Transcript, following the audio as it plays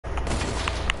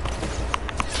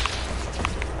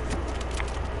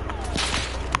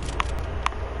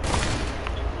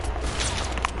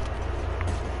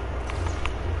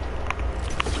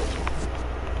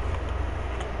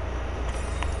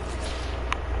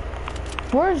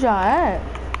Where's y'all at?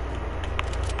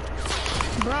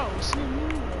 Bro, see you.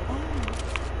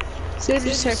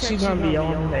 City's actually gonna be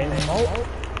on there.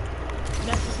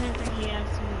 That's the same thing he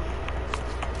asked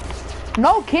me.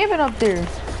 No camping up there.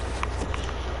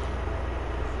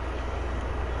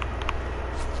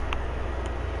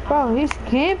 Bro, he's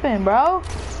camping, bro.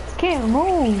 Can't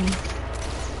move.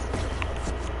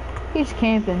 He's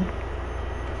camping.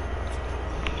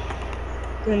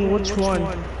 Then which one?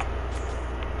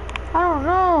 I don't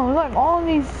know. Like all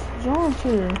these joints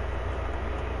here.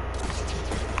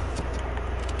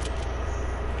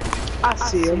 I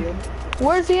see him.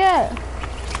 Where's he at?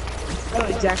 I know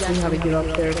exactly how to get up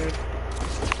there.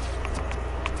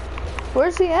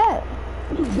 Where's he at?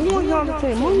 Going on the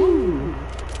thing. Move.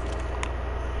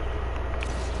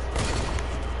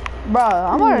 Bro,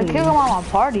 I'm gonna kick him on my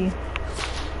party.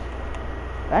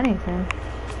 If anything.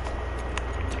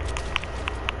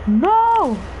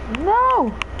 No!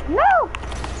 No! No!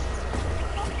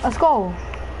 Let's go.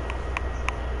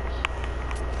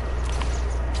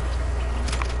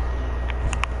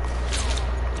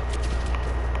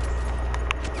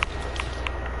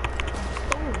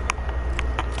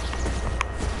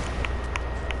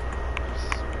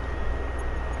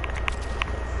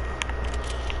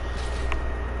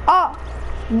 Oh!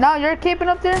 No, you're camping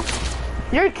up there?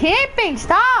 You're camping!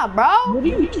 Stop, bro! What are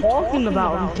you talking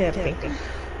about? I'm camping.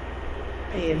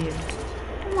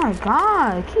 Oh my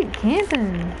god, keep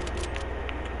camping.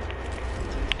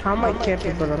 How am I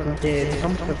camping but I'm dead?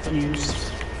 I'm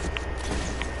confused.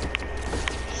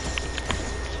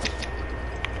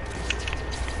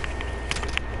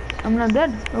 I'm not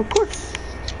dead. Of course.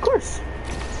 Of course.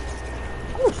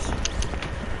 Of course.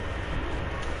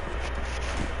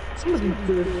 Somebody's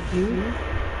good with you.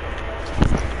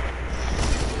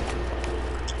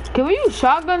 Can we use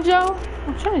shotgun, Joe?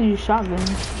 I'm trying to use shotgun.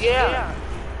 Yeah.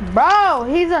 Bro,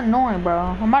 he's annoying, bro.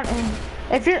 I'm about,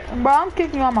 if you're, bro, I'm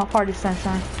kicking you on my party,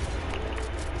 sunshine.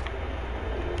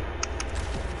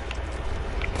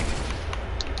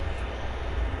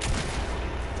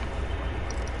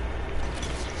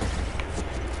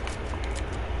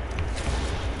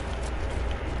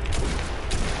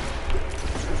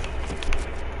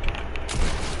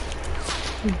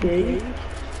 Okay.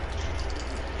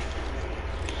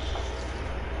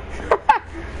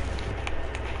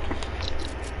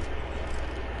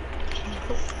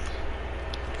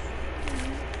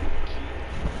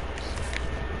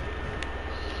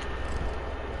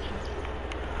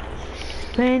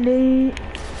 Sandy.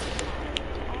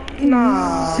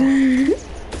 Nah.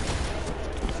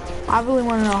 I really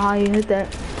want to know how you hit that.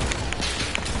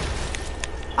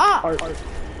 Ah!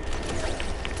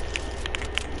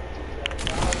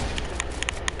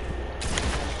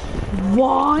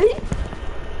 What?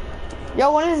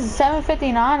 Yo, when is it?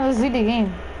 7:59? Let's lead the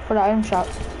game for the item shop.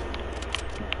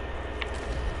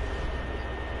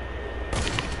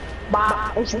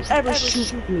 Don't you ever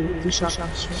shoot me with the shotgun.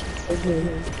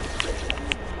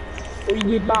 Or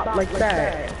you get bopped like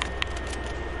that.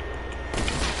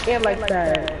 And like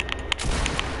that.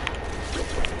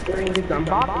 Or you get done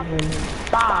bopping him.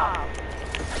 Bop!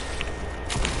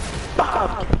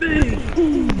 Bop!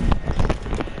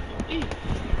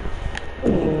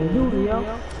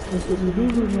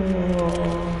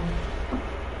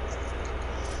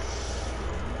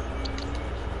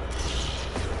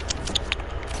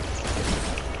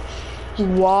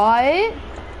 What?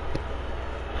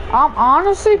 I'm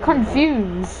honestly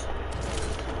confused.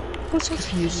 What's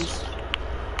confused?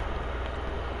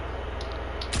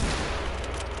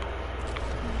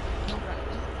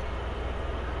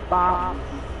 Bop.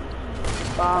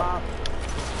 Bop.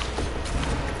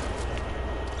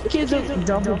 The kids are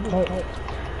double pump.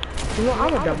 You know,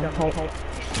 I'm a double pump.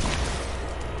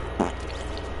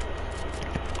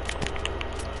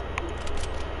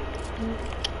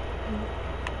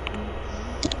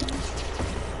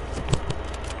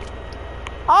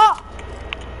 Oh!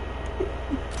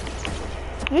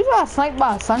 You got sniped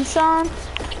by sunshine?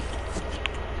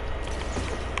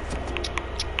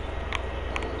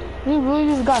 You really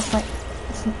just got sniped.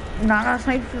 Nah, got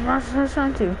sniped by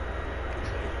sunshine too.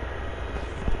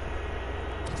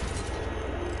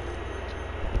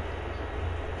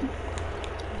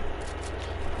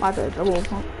 I did double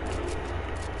pump.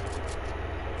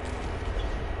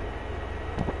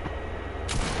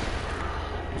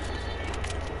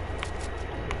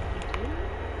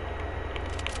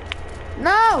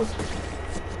 No!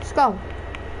 Let's go.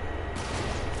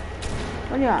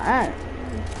 Where y'all at?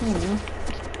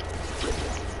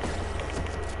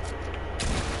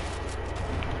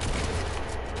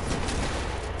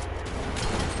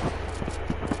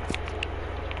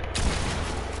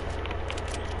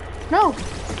 No!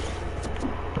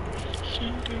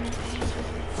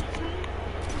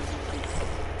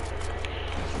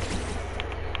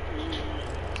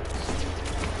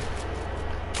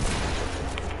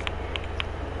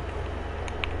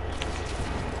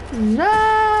 No.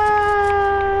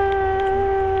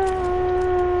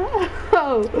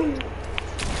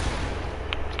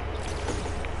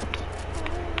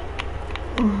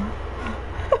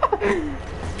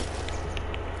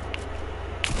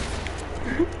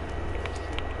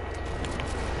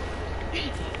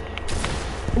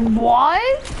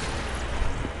 What?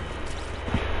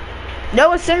 That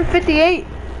was 758.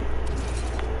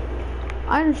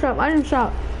 Item shop, item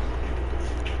shop.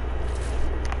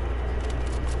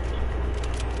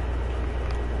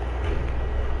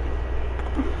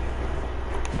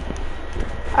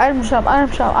 Item shop,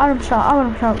 item shop, item shop,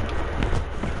 item shop.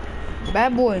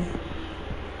 Bad boy.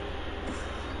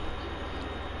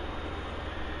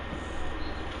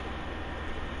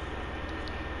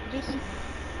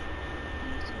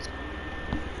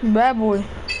 Bad boy.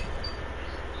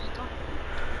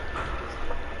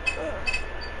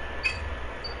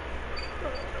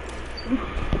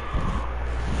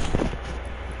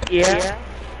 Yeah.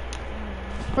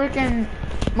 Freaking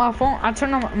my phone. I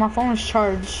turned on my phone's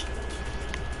charged.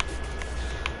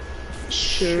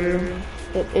 Sure.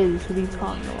 It is. What are you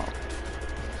talking about?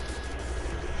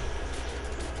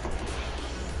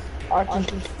 I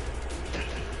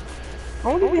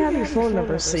wonder if you have your phone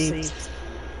number saved.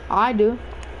 I do.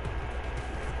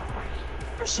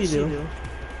 Of course you do.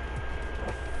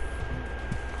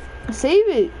 Save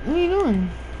it. What are you doing?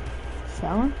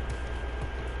 Selling?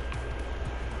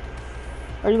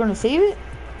 Are you gonna save it?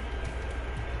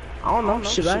 I don't know.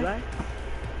 Should I?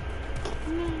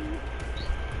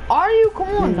 Are you? Come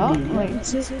on, no. Like,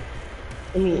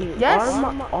 I mean, yes.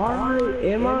 am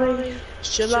I?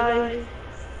 Should I?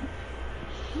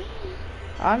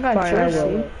 I got Fine, I yours.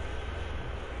 will.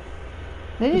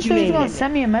 Didn't you say you were gonna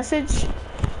send me a message?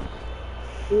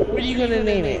 What are you gonna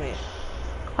name it?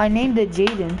 I named it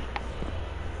Jaden.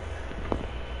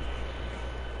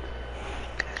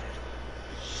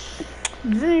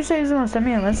 Didn't you say you was gonna send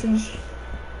me a message?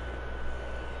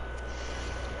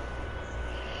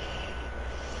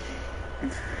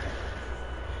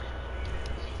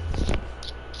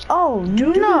 Oh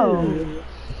no!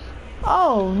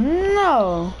 Oh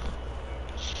no!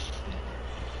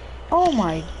 Oh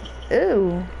my!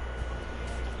 Ew!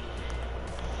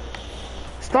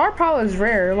 Star power is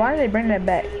rare. Why did they bring that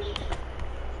back?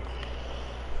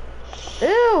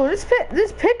 Ew!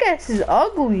 This pickaxe is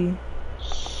ugly.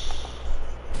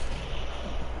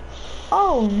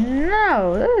 Oh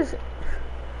no!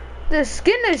 This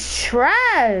skin is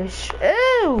trash.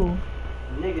 Ew!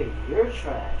 Nigga, you're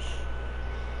trash.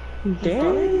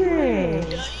 Dang.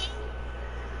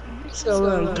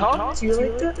 So talk to you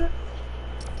like that?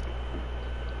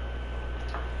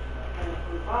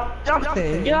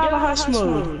 Jonathan, get out of hush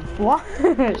mode. What?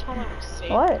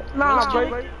 What? Nah,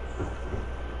 bro.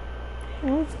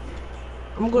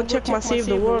 I'm gonna check my save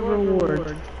the world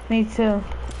reward. Me too.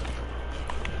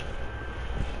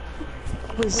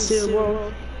 Please save the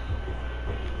world.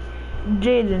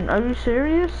 Jaden, are you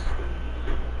serious?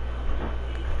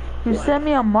 You sent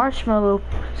me a marshmallow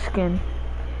skin.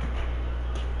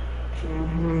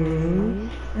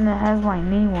 And it has my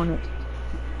name on it.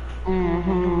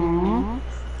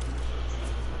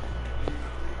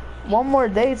 One more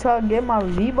day till I get my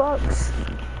V-Bucks.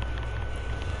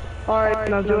 Alright,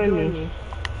 now join me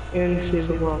in Save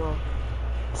the World.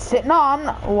 No, I'm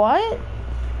not. What?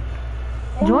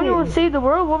 Join you and Save the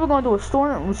World? What, we're going to do, a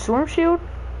storm shield?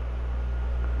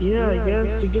 Yeah, I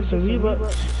guess to get some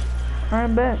V-Bucks.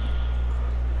 Alright, bet.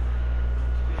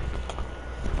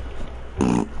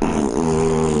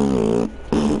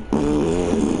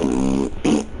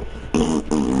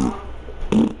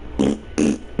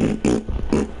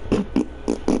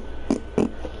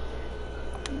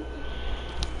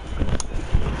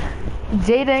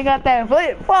 Jaden got that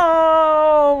flip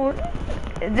phone.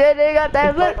 Jaden got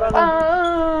that flip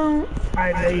phone.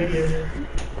 I know you do.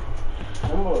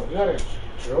 Oh, you got a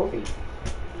trophy.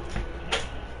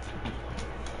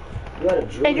 You got a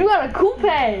Jordan. And you got a cool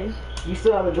pass. You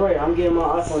still have a Jordan. I'm getting my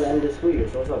iPhone at the end of the school year,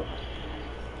 so what's up?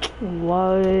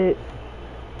 What?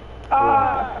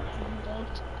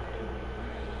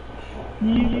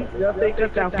 You think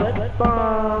that's a flip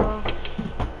phone?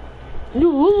 You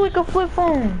look like a flip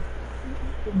phone.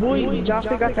 Boy,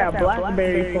 Johnson got that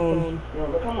BlackBerry phone. Yo,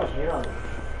 look how much hair on it.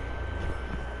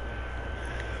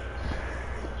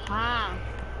 Ah.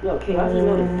 Yo, King, I just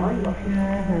noticed mine.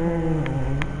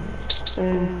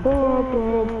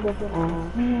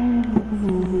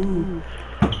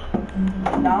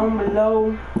 Down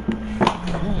below.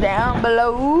 Down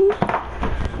below.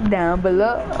 Down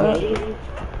below.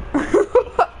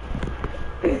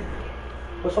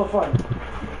 What's so fun?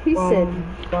 He said,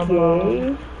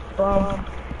 Okay.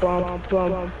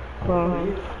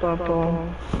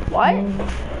 what?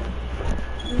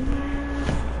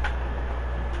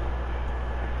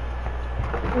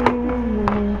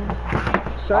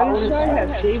 Sunshine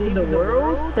has saved the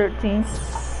world? 13.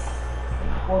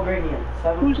 What grade again?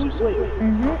 7? Wait.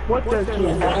 Mm-hmm. What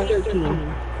 13? That's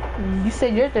 13. You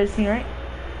said you're 13, right?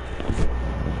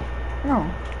 No,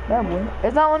 that boy.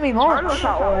 It's not letting me launch. That's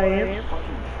not what I am.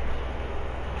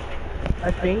 I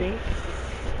think.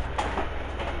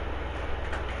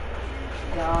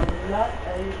 I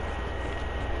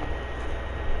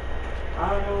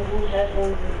don't know who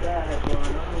headphones is that headphone. I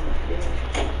don't know.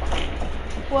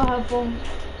 What happened?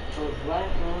 Those black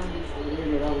ones,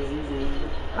 that I was using.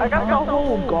 I got the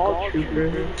whole golf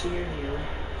trooper.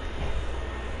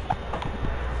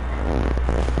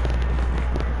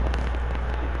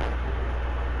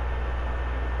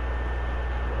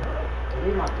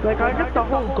 Like, I got the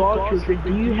whole golf trooper.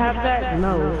 Do you have that?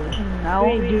 No. No.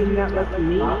 You ain't doing that like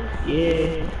me?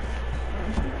 Yeah.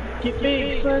 Get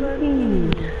big,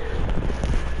 son.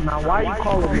 Now, why you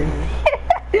calling me?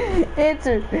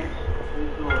 Answer.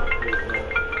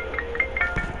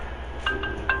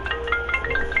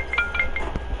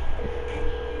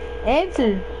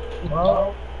 Answer.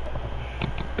 Well,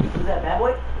 Is that bad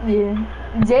boy? Yeah.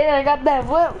 Jada, I got that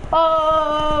whip.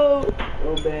 Oh!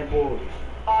 Oh, bad boy.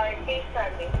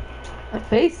 I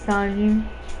FaceTime you.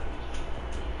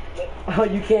 Oh,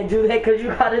 you can't do that because you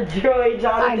got a droid, I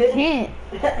Jonathan. can't.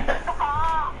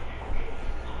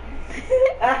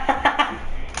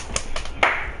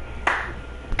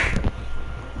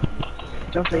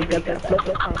 just so you got that flip.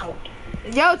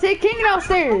 Yo, take King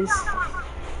downstairs.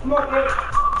 Come on, boy.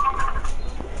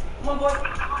 Come on,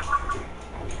 boy.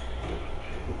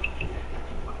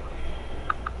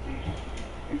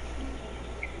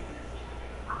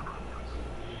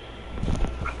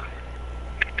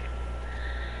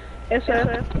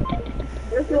 SF.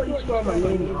 That's what you spell my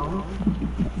name on.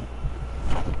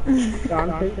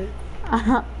 Jonathan.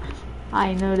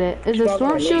 I know that. Is a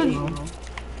storm shield?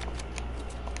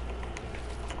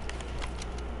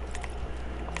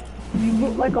 You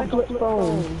look like a flip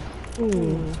phone.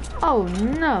 Oh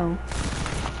no.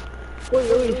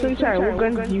 Wait, Sunshine, what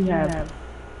guns do you have?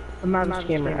 I'm not a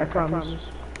scammer, I promise.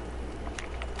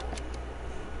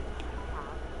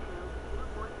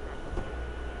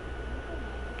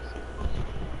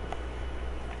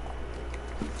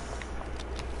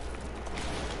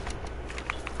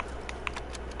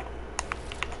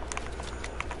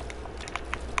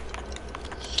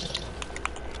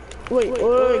 Wait,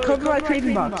 come to my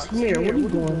trading box. Come here, what are you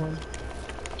doing?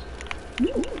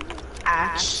 You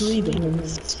actually the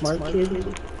smart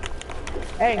kid.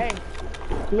 Hey,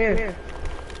 come here.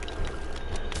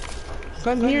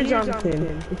 Come here,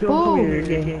 Jonathan. If you don't come here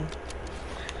again.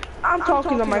 I'm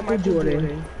talking to Michael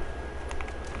Jordan.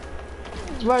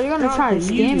 Bro, you're gonna try to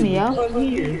scam me, yo. Come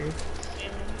here.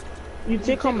 You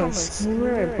think I'm a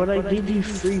scammer, but I give you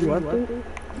free weapons?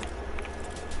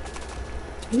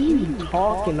 What are you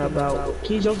talking about?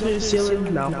 Can you jump to the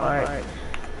ceiling? No, alright.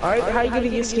 Alright, how you gonna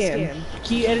get scammed?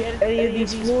 Can you edit any of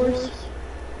these floors?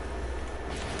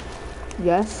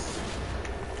 Yes.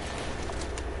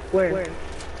 Where?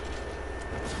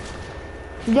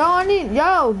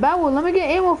 Yo, Batwood, let me get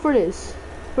ammo for this.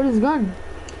 For this gun.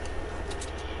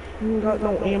 You ain't got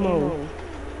no ammo.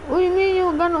 What do you mean you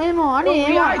don't got no ammo? I need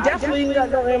ammo. Yeah, I definitely ain't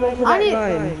got no ammo for that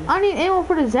gun. I need ammo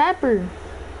for the zapper.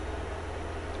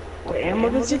 What ammo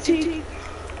does it take?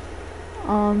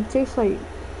 Takes like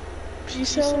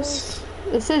P-cells?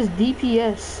 it says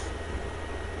DPS.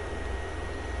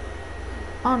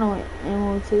 I don't know what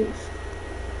ammo it takes.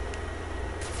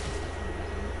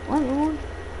 What ammo?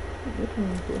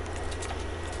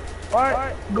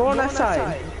 Alright, go on that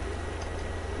side.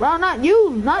 Bro, not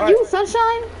you,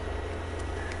 Sunshine.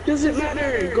 Doesn't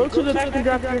matter. Go to the back and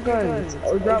drop your guns.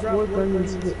 Or drop more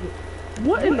guns.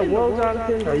 What in the world,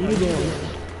 Jonathan, are you doing?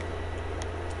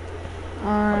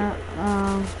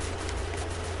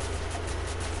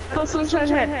 So Sunshine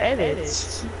had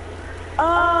edits.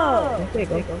 Oh! Okay,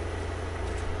 go.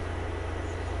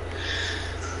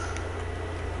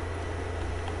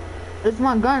 It's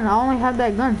my gun. I only have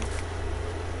that gun.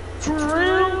 For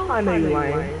real? I know you're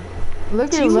lying.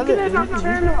 Look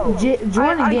at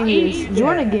Jordan gave me this.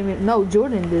 Jordan gave me. No,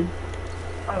 Jordan did.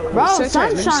 Bro,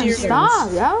 Sunshine,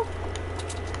 stop, yo.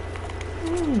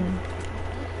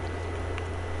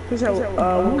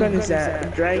 What gun is that? A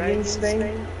dragon's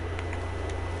thing?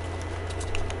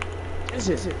 Is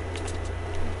it?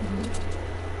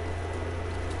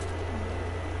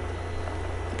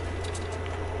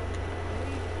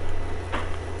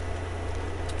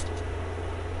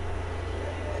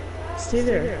 Stay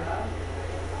there.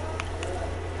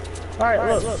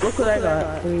 Alright, look what I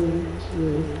got.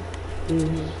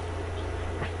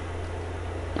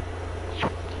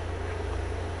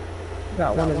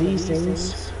 Got one of these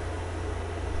things.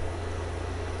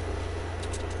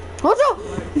 Hold on!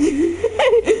 He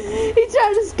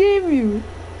tried to scam you.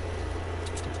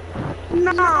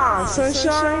 Nah,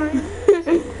 sunshine.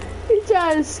 He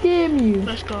tried to scam you.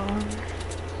 Let's go.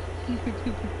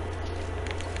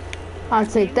 I'll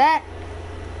take that.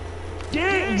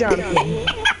 Dang, Jonathan.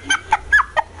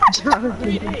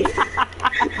 Jonathan.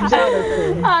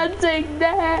 I'll take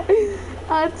that.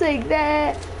 I'll take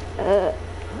that.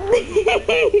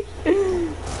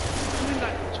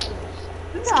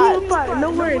 This kid by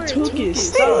nowhere took his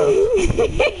stuff.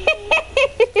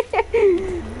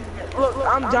 Look,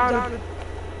 I'm Jonathan.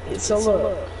 So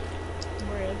look.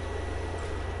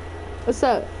 What's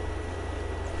up?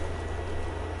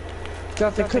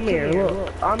 Jonathan, come here.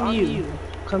 Look, I'm you.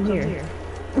 Come here.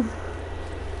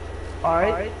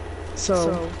 Alright.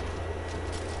 So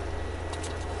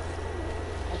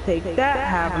take that,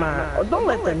 have mine. Oh, don't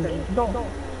let them. Don't.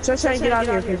 Sunshine, get out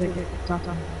of here for a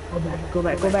second. Go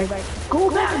back.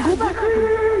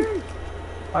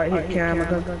 Alright, here, can I have my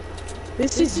gun?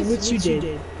 This is what you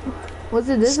did. Was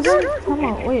it this gun? Come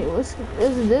on, wait, is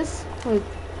it this? Wait,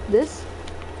 this?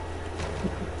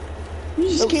 You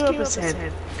just came up and said.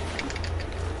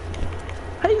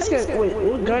 How you just got, wait,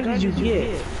 what gun did you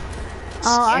get?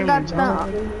 I got the.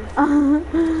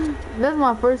 This is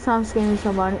my first time scamming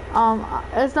somebody.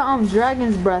 It's the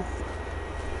Dragon's Breath.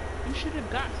 You should have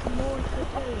got some more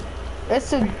today.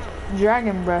 It's a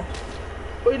Dragon Breath.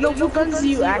 Wait, no, what guns do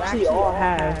you actually all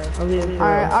have?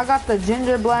 Alright, I got the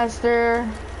Ginger Blaster,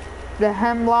 the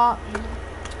Hemlock,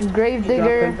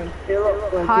 Gravedigger,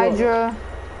 Hydra.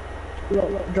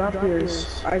 Look, drop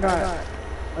yours. I got.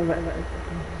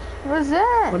 What's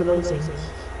that? What are those things?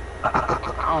 I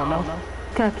don't know.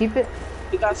 Can I keep it?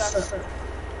 You got stuff.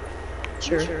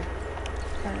 Sure.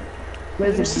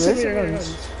 Wait, there's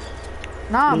guns.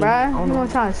 Nah, bruh. You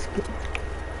gonna try to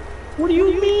What do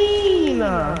you mean?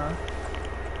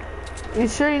 You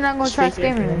sure you're not gonna try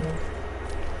scamming me?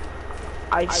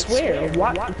 I swear.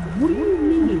 What do you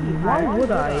mean? Why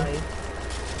would I?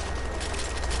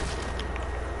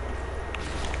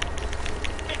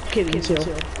 Kidding, chill.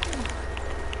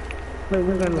 Wait,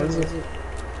 what gun was it?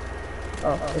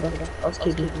 Oh, I was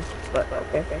kidding. But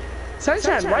okay.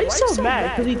 Sunshine, why are you so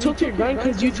mad? Because he took your gun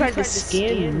because you tried to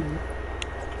scam me.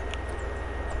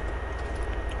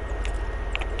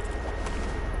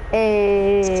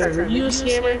 Hey. Are you a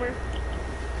scammer?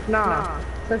 Nah.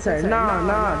 Sunshine,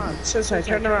 nah. Sunshine,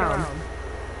 turn around.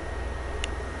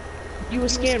 You a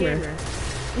scammer?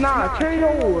 Nah, turn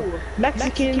your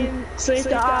Mexican slave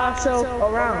to ourselves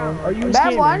around. Are you a scammer?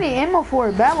 Bad boy, I need ammo for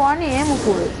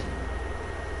it.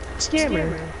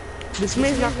 Scammer. This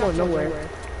man's not going nowhere.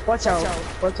 Watch out.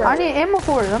 I need ammo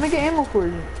for it. Let me get ammo for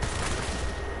it.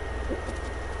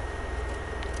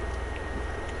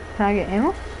 Can I get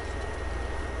ammo?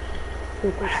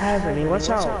 Don't have any. Watch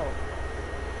out.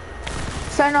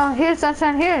 Sunshine, here,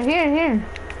 Sunshine, here.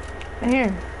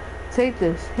 Here. Take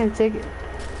this. Here, take it.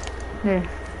 Here.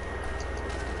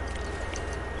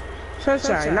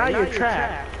 Sunshine, now you're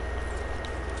trapped.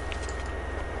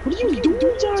 What are you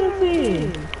doing,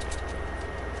 Jonathan?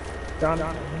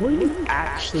 Jonathan, what do you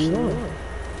actually want?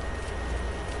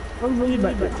 I'm really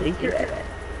about to take your ass.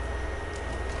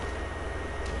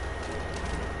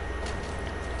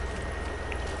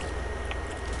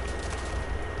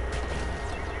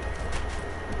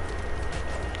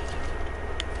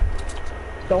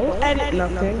 Don't edit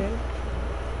nothing.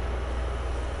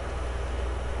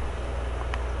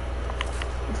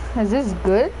 Is this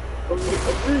good?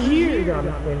 You're here,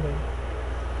 Jonathan.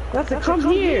 Jonathan, come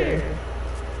here.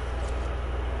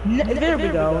 There we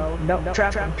go. No,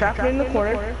 trap him in the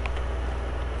corner.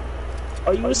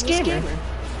 Are you a scammer?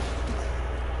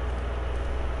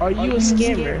 Are you a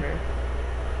scammer?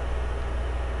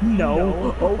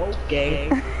 No. Okay.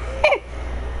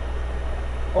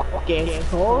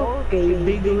 Okay,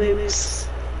 big lips.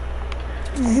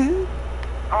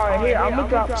 Alright, here, I'm gonna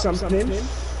drop something.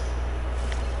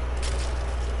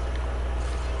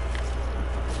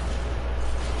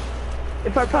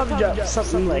 If I probably drop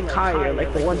something like higher,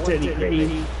 like the 130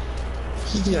 grade,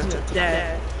 he's gonna take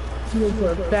that. You know for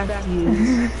a fact he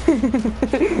is.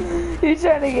 He's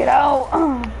trying to get out.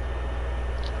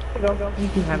 You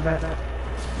can have that.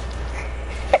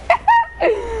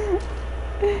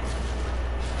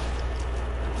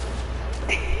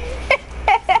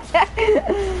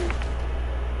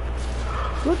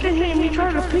 Look at him, he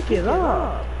trying to pick it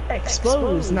up.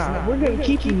 Exposed, nah, we're gonna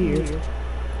keep you here.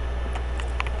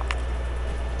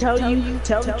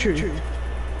 tell the truth.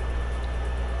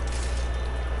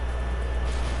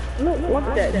 Look, what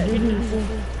that dude?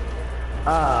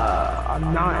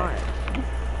 I'm not.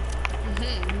 You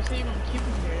say you're gonna keep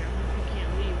him there. You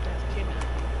can't leave. That's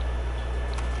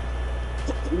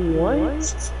kidnapping.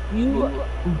 What? You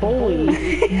bully.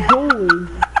 Bully.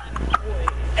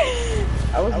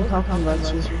 I wasn't talking about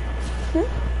you.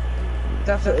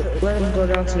 That's it. Let him go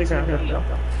down to the ground now.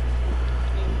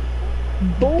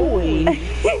 Boy!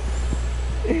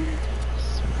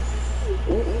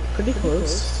 Pretty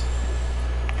close.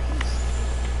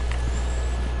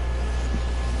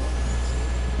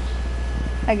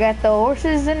 I got the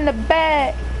horses in the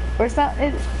back. Or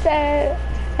something.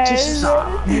 Just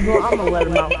stop. I'm gonna let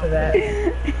him out for that.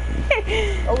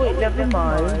 Oh wait, never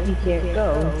mind. He can't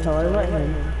go until I let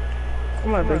him.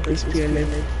 I'm gonna break this pyramid.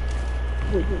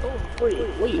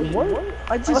 Wait, what?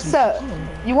 I just... What's up?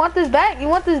 You want this back? You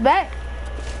want this back?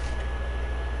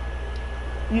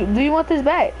 Do you want this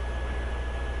back?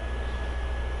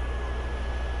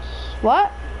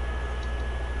 What?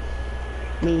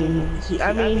 I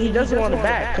mean, he doesn't want it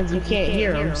back because you can't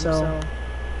hear him, so...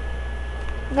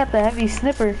 I got the heavy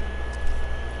snipper.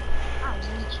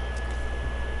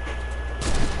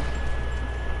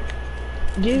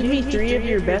 Give me 3 of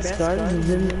your best guns,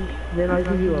 and then I'll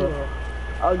give you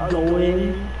a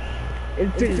golden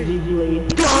infinity blade.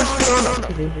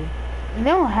 They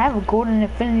don't have a golden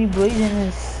infinity blade in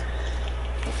this.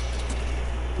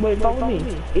 Wait, follow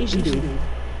me. Asian dude.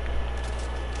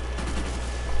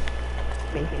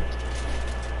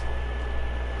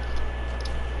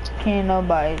 Can't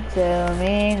nobody tell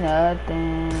me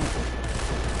nothing.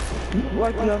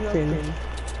 What nothing?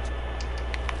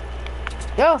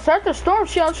 Yo, start the storm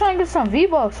shit. I'm trying to get some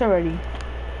V-Bucks already.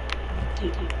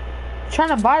 Trying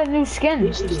to buy the new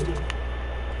skin.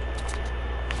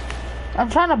 I'm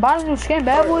trying to buy the new skin,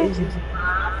 bad boy.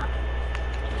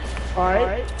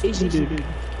 Alright, Asian dude.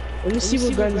 Let me see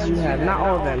what guns you have. Not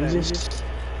all of them, just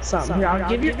some. Here, I'll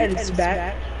give your edits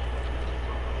back.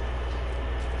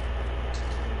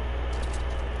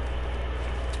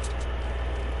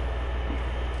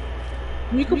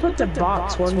 You can put the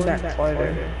box one back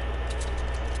farther.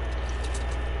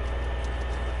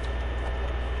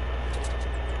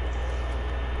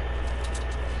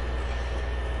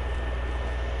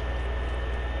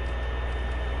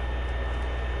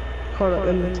 Hold on,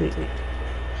 let me take it.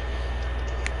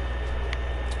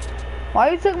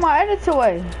 Why you took my edits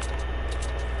away?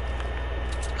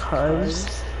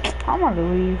 Cause I'm gonna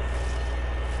leave.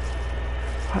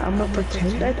 I'm gonna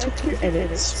pretend I took your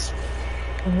edits.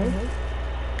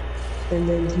 And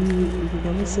then you're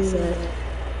gonna say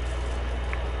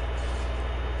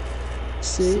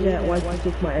that why you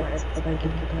took my edits, but I give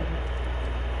you that.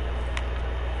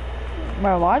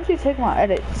 Bro, why'd you take my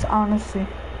edits, honestly?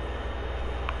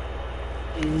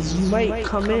 You might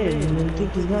come in and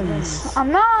take his guns.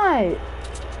 I'm not!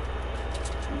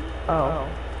 Oh.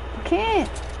 I can't.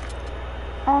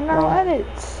 I don't got no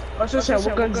edits. I was just saying,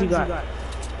 what guns you got?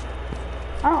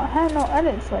 I don't have no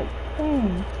edits, like,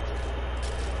 dang.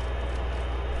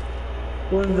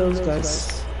 One of those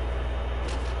guys.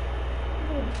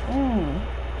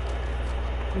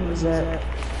 What was that?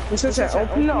 It says that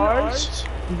open the arch,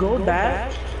 go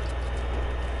back,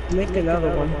 make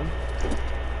another one.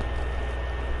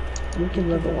 Make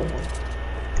another one.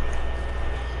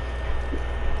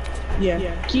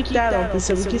 Yeah, keep that open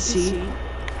so we can see.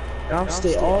 And I'll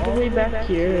stay all the way back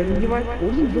here and you might, what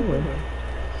are you doing?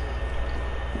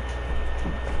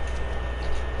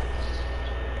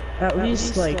 At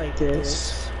least like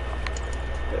this.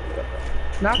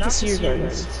 Not to see your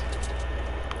guns.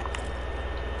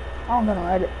 I don't got no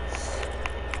edits.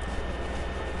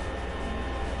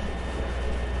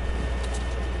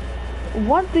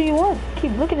 What do you want?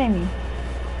 Keep looking at me.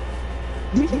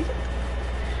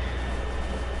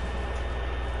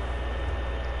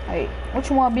 Hey, what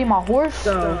you want to be, my horse?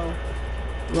 So,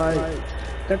 like,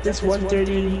 got this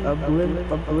 130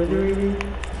 obliterated.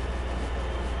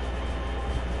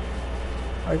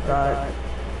 I got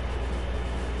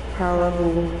power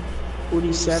level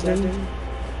 47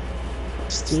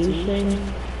 steam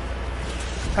thing.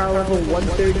 Power level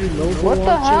 130 Nova What the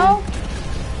launcher. hell?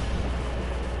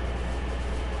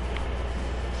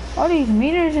 All these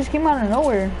meters just came out of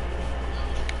nowhere.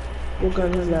 What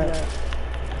gun is that?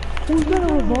 Who's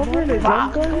got a revolver and a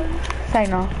drum gun? Say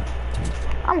no.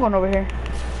 I'm going over here.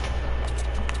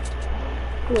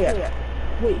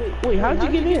 Wait, how'd you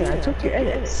get in? I took your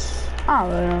edits. I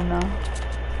really don't know.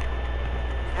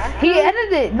 He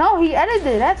edited it. No, he edited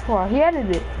it. That's why. He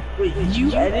edited it. Wait,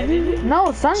 you edited it?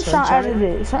 No, Sunshine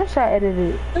edited it. Sunshine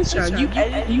edited it. Sunshine,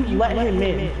 you let him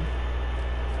in.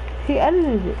 he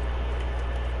edited it.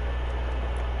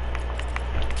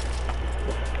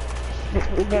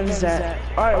 What gun is that?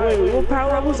 Alright, wait, what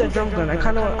power level is that drum gun? I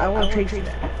want to trade for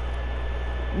that.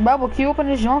 Bible, can you open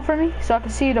this joint for me so I can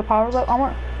see the power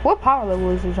level? What power level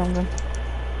is the drum gun?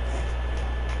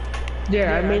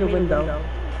 Yeah, I made a window.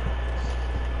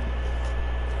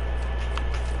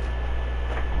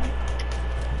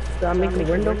 So I make a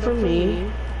window for me.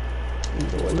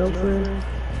 A window for...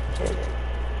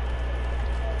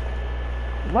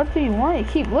 What do you want? You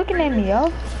keep looking at me,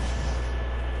 yo.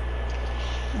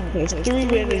 There's 3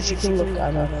 windows you can look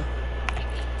at.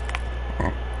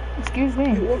 Excuse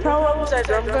me. What power level is that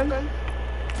drum gun?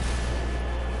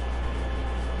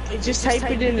 Just type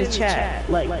it in the chat.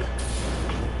 Like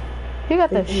You got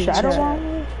the shadow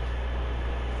on?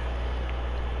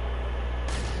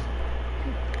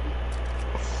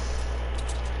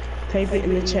 Type it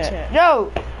in the chat. Yo!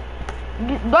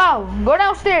 Go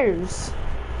downstairs.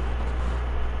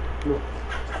 You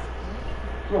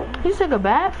took a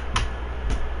bath?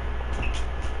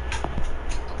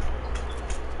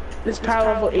 This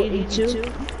power level 82.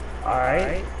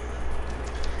 Alright.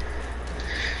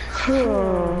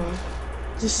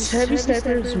 This heavy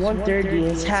sniper is 130 and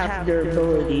it's half their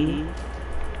ability.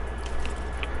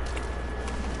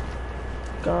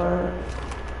 God.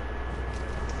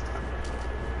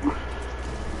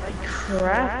 I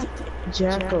craft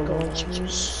jackal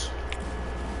launchers.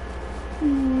 I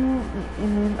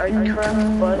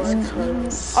craft buzz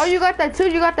cuts. Oh, you got that too?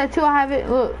 You got that too? I have it.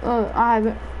 Look, I have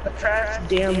it. I craft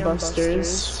damn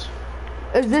busters.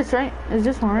 Is this right? Is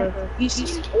this one right?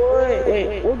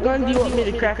 Wait, what gun do you want me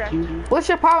to craft you? What's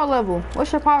your power level?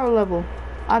 What's your power level?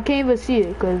 I can't even see it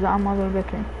because I'm all the way back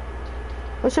here.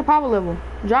 What's your power level?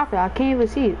 Drop it. I can't even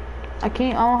see it. I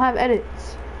don't have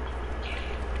edits.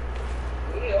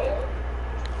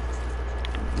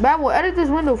 Babel, edit this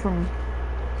window for me.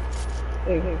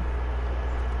 Hey.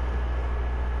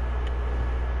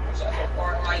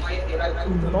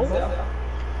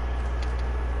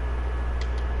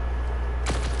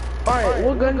 Alright,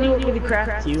 what gun do you want me to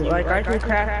craft you? Like, I can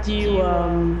craft you,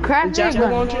 craft me a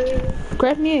gun. Launcher?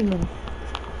 Craft me a gun.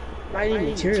 I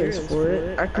need materials for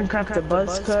it. I can craft a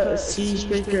buzz cut, a siege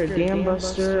breaker, a dam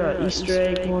buster, a Easter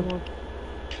egg,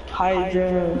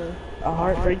 Hydra, a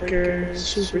heartbreaker,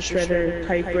 super shredder,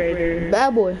 typewriter,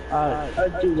 Bad boy.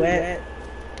 a duet,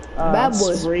 Bad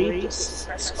boy. spray,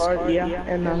 yeah,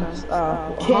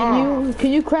 and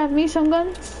Can you craft me some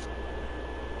guns?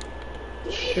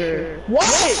 Sure. What?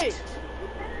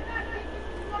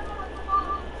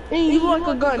 Hey, you like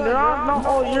a gun? They're not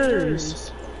all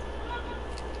yours.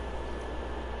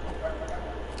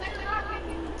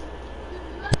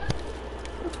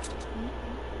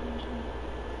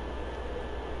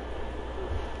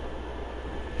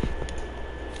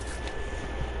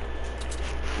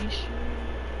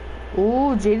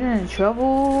 Ooh, Jaden in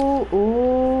trouble.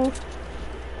 Ooh.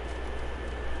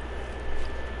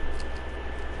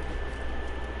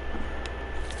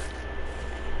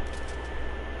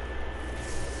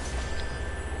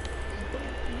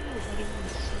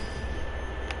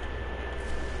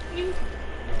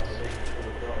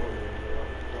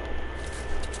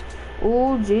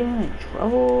 Ooh, Jaden in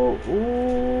trouble.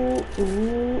 Ooh,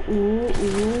 ooh, ooh,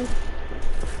 ooh.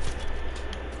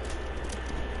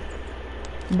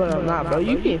 But I'm not, bro.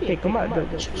 You can't pick them up.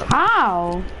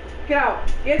 How? Get out.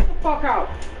 Get the fuck out.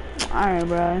 Alright,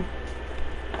 bro.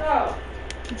 Oh.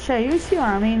 Shay, you see what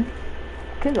I mean?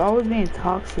 Kids always being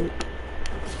toxic.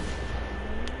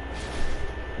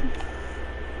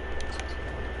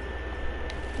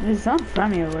 It's not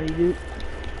funny already, dude.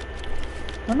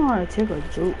 I don't know how to take a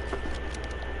joke.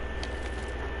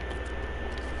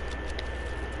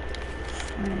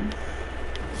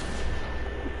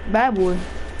 Bad boy.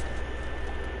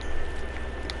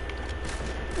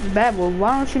 Bad boy,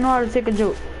 why don't you know how to take a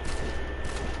joke?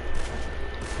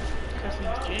 Because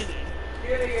he's Jenny.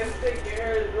 Jenny, and think your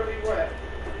hair is really wet.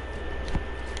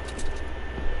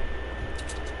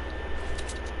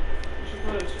 You should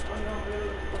put it on the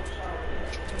shower.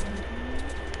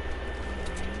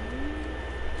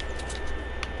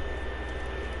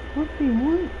 What do you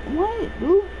want? What,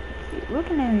 dude? Keep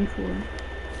looking at me for?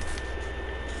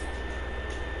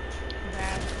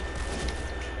 Bad.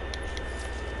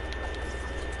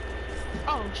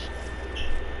 Oh, shit.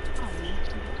 Oh,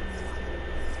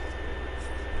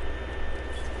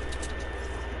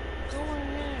 go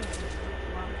ahead.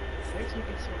 Wow. They're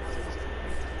taking so long to make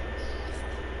this.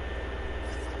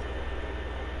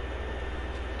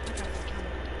 I gotta be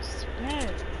trying to spin.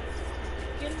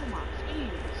 Get in my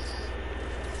face.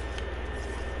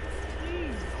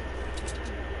 Please.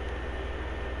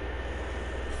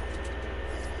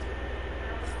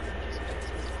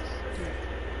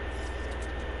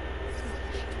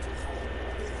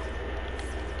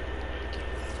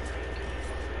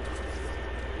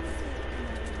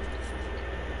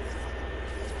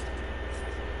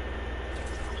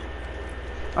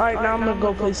 Alright, now I'm gonna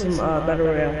go play some Battle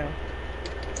Royale.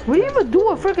 We didn't even do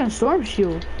a freaking storm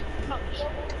shield.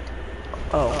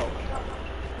 Oh.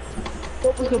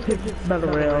 Well, let's go play Battle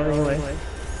Royale anyway.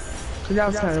 Cause that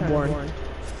was kind of boring.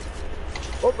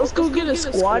 Well, let's go get a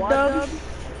squad dub.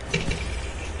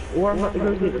 Or I'm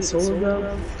gonna get a solo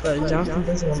dub. But Johnson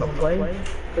doesn't want to play.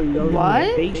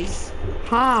 What?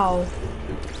 How?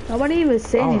 Nobody even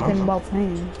say anything about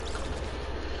playing.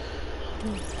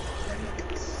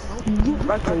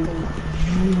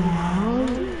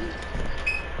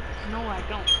 No, I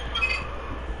don't.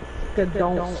 Good,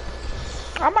 don't.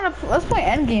 Let's play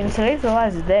endgame. Today's the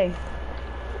last day.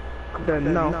 Good,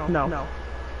 no.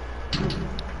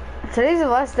 Today's the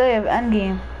last day of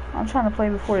endgame. I'm trying to play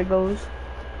before it goes.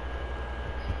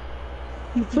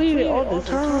 You play it all the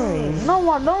time. No,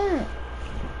 I don't.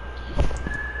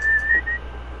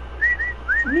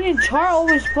 Me and Char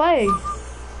always play.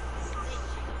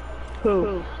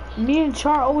 Who? Me and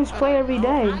Char always play every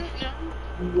day.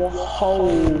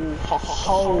 Whoa.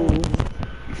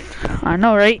 I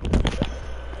know, right?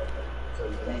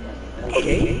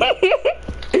 Okay.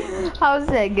 How's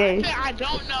that gay? I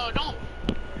don't know. Don't.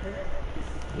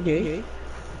 Okay.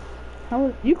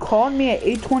 You called me at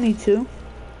 8:22?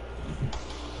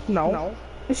 No.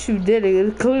 Yes, you did.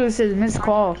 It clearly says missed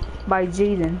call by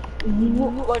Jaden. You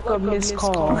look like a missed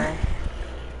call.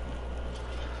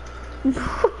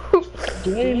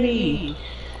 Give me.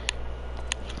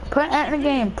 Play end the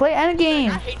game. Play end the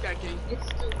game. I hate that game. It's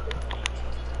stupid.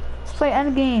 Let's play end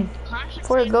the game.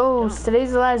 Before it goes.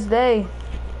 Today's the last day.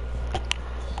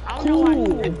 I don't know why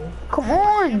you Come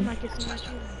on. like it's so much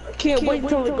fun. I can't wait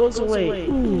till it goes away.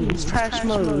 Ooh, it's trash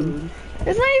mode.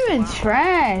 It's not even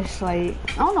trash. Like,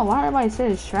 I don't know why everybody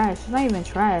says it's trash. It's not even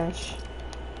trash.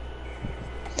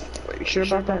 Are you sure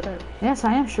about that? Yes,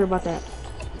 I am sure about that.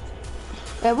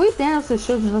 If we Thanos the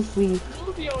children, let's leave.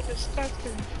 Julio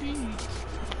disgusting feet.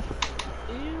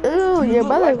 Ew, your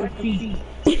brother.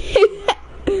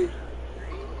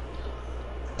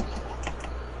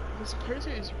 This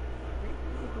person is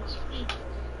raping his feet.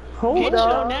 Hold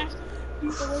on.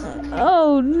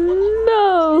 Oh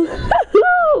no!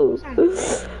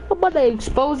 I'm about to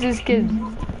expose this kid.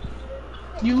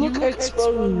 You look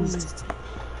exposed.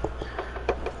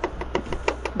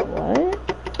 What?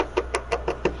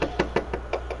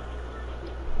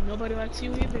 Nobody likes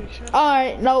you either. Shut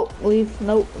Alright, nope, leave.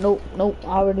 Nope. I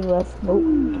already left. Nope.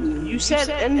 You said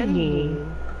endgame.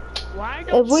 Why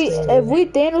don't If we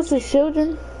Thanos the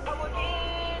children.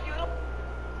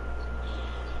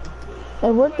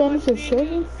 If we're Thanos the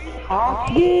children.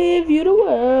 Give you the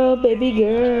world, baby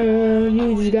girl.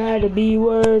 You just gotta be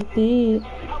worth it.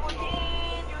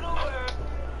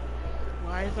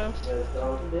 Why the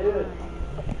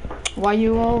Why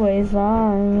you always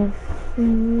lying?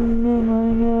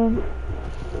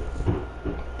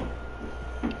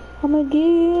 I'ma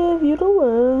give you the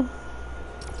world.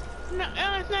 No,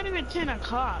 it's not even 10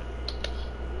 o'clock.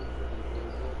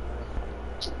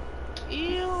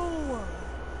 Ew.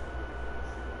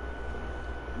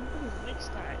 Next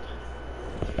time.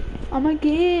 I'ma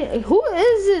give. Who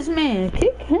is this man?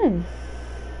 Kick him.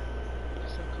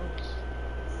 It's a ghost.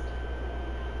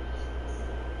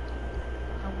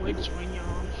 I would join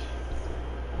y'all.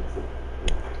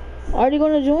 Are you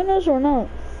gonna join us or not?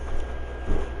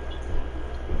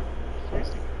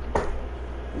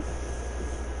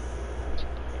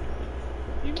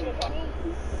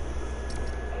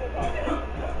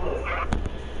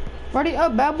 Ready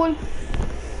up, bad boy.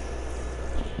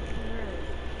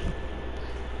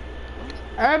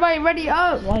 Everybody ready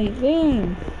up, like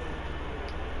damn.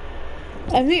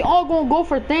 And we all gonna go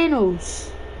for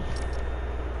Thanos.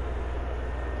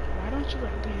 Why don't you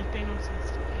like being Thanos'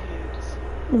 heads?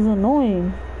 It's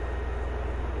annoying.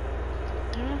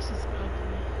 Thanos is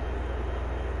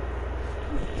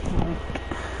ugly.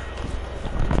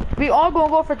 We all gonna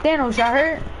go for Thanos, y'all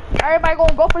heard? Everybody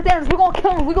gonna go for Thanos. We gonna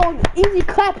kill him. We gonna easy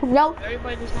clap him, yo.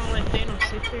 Everybody just wanna let Thanos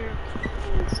sit there.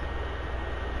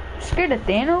 Scared of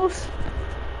Thanos?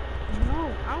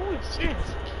 No, I was just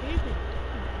kidding.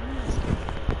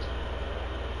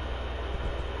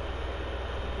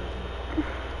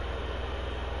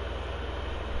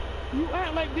 You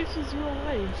act like this is your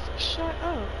life. Shut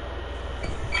up.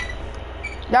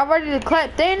 Y'all ready to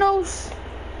clap Thanos?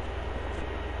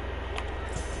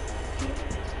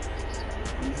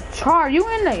 Char, you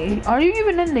in the? Are you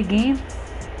even in the game?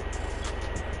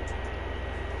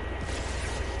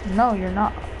 No, you're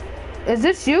not. Is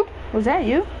this you? Was that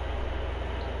you?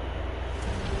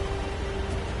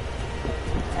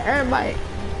 Everybody,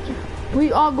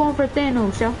 we all going for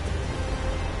Thanos, yo.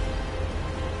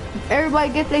 Everybody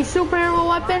get their superhero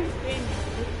weapon.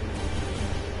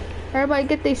 Everybody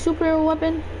get their superhero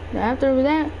weapon. After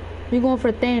that, we going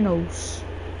for Thanos.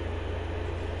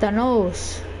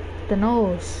 Thanos.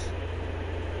 Thanos.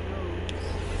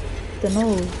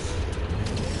 Thanos.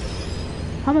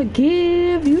 I'ma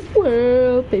give you the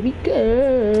world, baby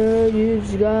girl. You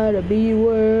just gotta be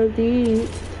worthy.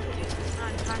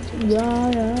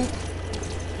 Yeah.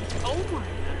 Oh my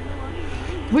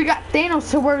god. We got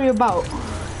Thanos to worry about.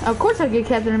 Of course I get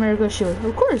Captain America's shield.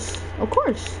 Of course. Of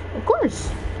course. Of course.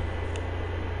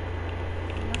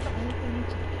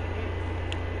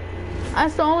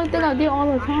 That's the only thing I get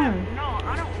all the time. No,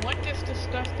 I don't want this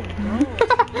disgusting girl.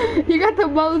 You got the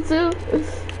bow too?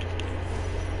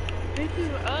 This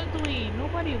is ugly.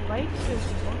 Nobody likes this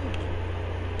one.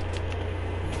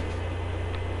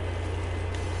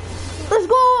 Let's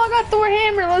go! I got Thor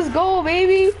hammer. Let's go,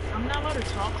 baby. I'm not allowed to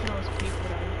talk to those people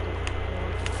that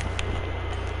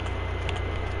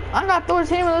I got Thor's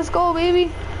hammer. Let's go,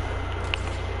 baby.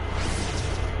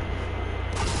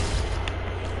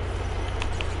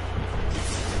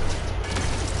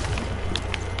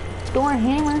 Thor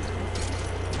hammer.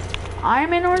 Iron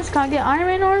Man arms? Can I get Iron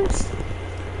Man arms?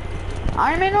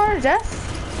 Iron Man arms, yes.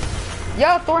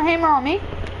 Yo, Thor hammer on me.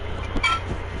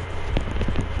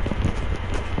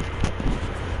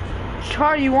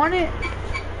 Char, you want it?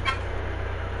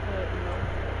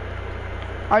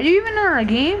 Are you even in our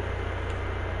game?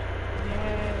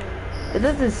 Yes. It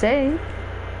doesn't say.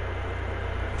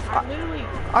 I literally.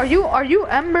 Are you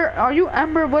Ember? Are you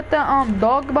Ember with the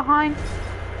dog behind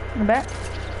in the back?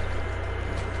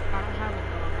 I don't have a dog.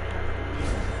 I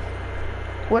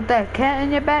have With that cat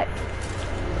in your back?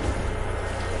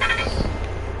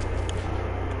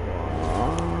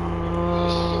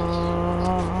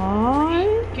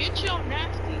 Get your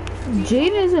nasty.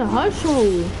 Jade is a hush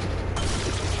hole.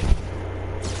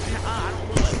 I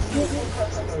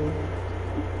don't know.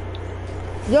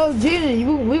 Yo,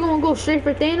 Jaden, we gonna go straight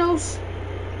for Thanos?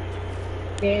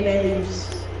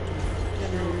 Thanos.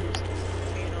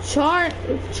 Char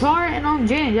and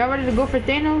Jaden, y'all ready to go for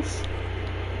Thanos?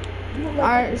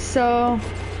 Alright, so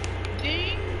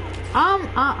Ding. I'm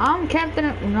not Captain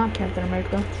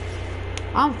America.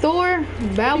 I'm Thor.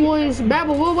 Bad boys. Bad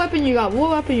boy, what weapon you got?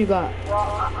 What weapon you got?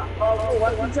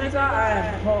 Weapons I got? I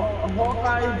have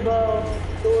Hawkeye's bow,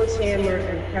 Thor's hammer,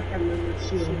 and Captain America's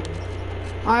shield.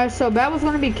 Alright, so Bad Boy's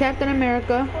gonna be Captain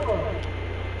America.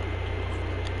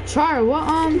 Char, what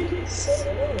I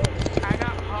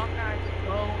got Hawkeye's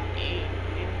bow and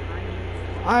Iron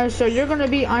Man. Alright, so you're gonna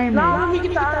be Iron No, Man. let me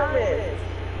get the Iron Man.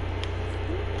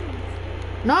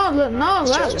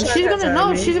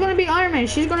 She's gonna be Iron Man.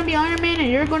 She's gonna be Iron Man,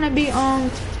 and you're gonna be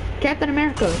Captain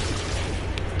America.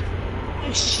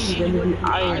 She's gonna be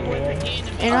Iron Man.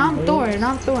 And I'm Thor.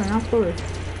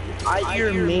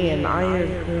 Iron Man, Iron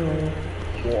Girl.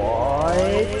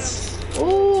 What?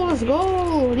 Oh, let's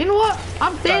go. You know what?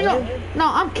 I'm Thanos. No,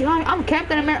 I'm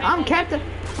Captain America. I'm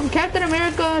Captain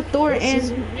America, Thor,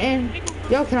 and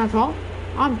yo, can I talk?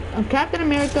 I'm Captain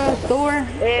America, Thor,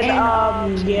 and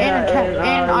Iron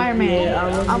Man. Yeah,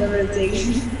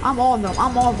 I'm all of them.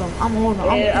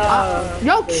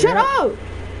 Yo, shut up.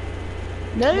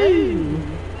 No.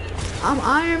 I'm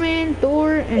Iron Man,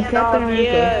 Thor, and Captain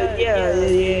America.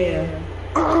 Yeah.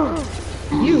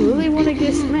 You really want to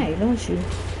get smacked, don't you?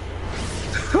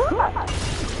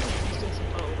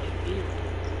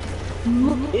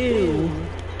 Ew.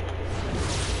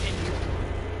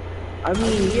 I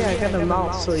mean, yeah, I got a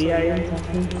mouth, so yeah, I am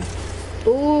talking.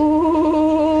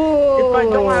 Ooh. If I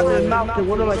don't have a mouth, then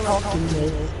what am I talking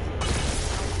with?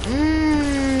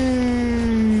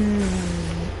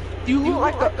 You look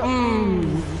like a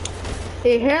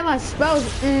Your hairline spells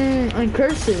and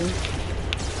cursive.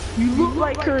 You look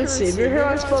like cursive. Your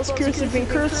hairline spells cursive and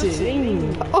cursive.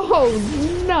 Oh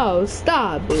no,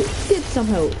 stop it. Get some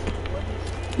help.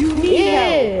 You need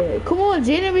help. Come on,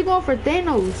 Jaden, we going for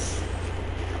Thanos.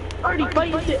 Already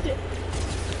fighting it.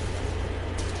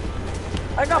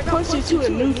 I got punched into a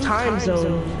new time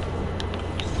zone.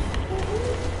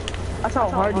 That's how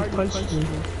hard he punched me.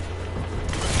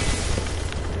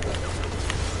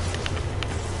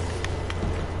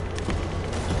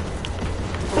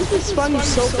 This is funny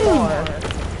so far,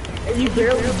 and you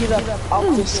barely get up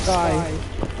out the sky.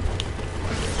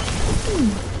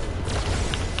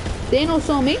 Thanos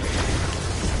on me.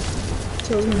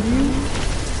 So you,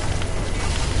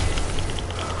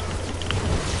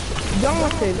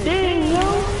 Jonathan, dang yo,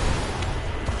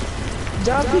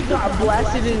 Jonathan got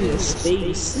blasted in his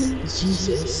face.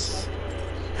 Jesus.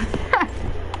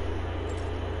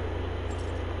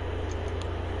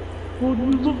 Well,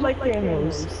 you look like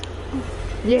Thanos.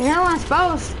 Your hairline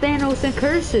spells Thanos and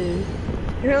cursive.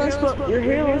 Your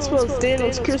hairline spells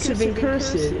Thanos cursive and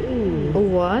cursive. Ooh.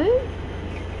 What?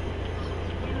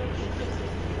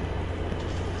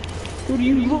 Dude,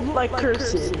 you look like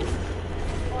cursive.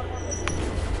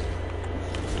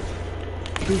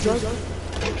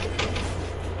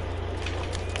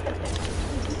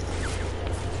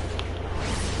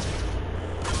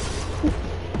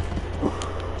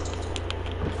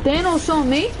 Thanos on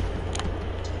me?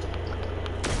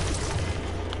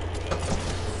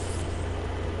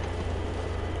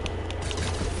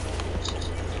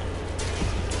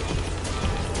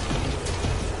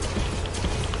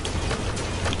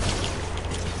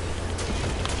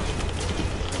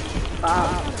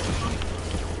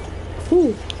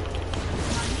 Ooh.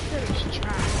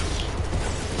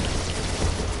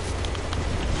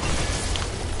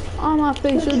 On my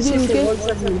face, you're doing good.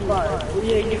 175.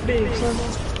 Yeah, get big, son.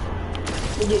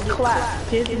 You get clapped,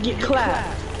 kid. You get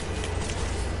clapped.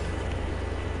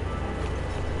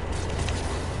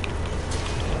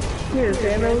 Here,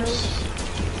 Thanos.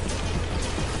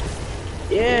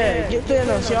 Yeah, get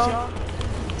Thanos, y'all.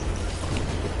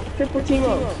 Triple team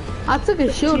up. I took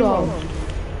his shield off.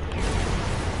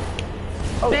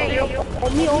 Oh, bang,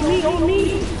 on me, on me, on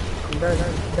me.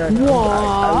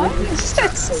 What?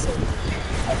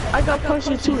 I got punched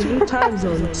into a new time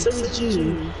zone. So did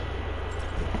you.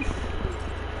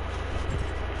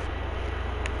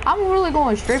 I'm really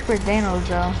going straight for Thanos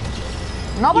though.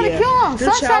 Nobody Yeah. kill him.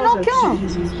 Your Sunshine, don't challenges kill are him.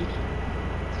 too easy.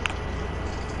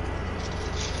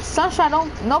 Sunshine,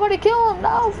 don't. Nobody kill him.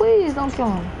 No, please don't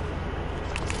kill him.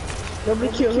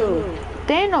 Nobody kill who?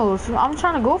 Thanos, I'm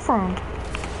trying to go for him.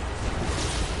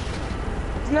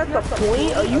 Isn't that the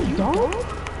point? Are you dumb?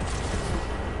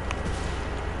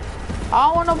 I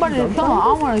don't want nobody to kill him.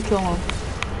 I want to kill him.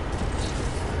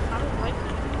 I don't like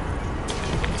that.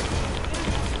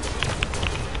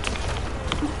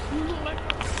 You look like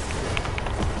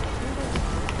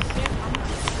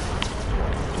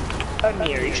I'm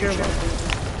here, you sure?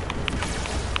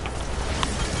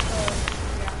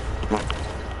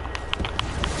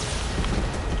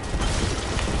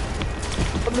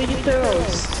 Let me get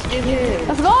those. Get him.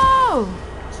 Let's go!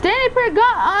 Standing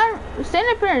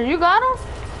Standing you got him?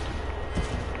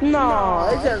 No,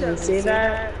 it doesn't say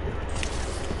that.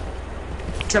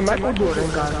 So Michael Jordan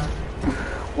got him.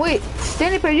 Wait,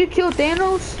 Standing you killed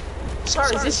Thanos?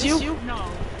 Sorry, is this you?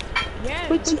 no. Yes.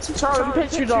 Wait, Charlie,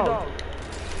 pet your dog.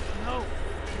 No.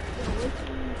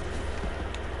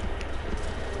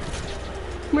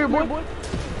 Come here, boy.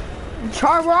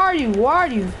 Char, where are you? Where are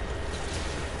you?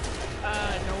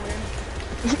 Nowhere.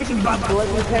 About to let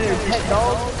me pet her pet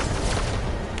dog.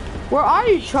 Where are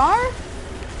you, Char?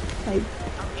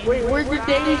 Wait, where'd the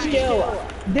Danish go?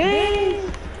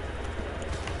 Dang!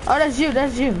 Oh, that's you.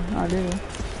 That's you. Oh, there you go.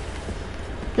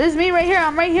 This is me right here.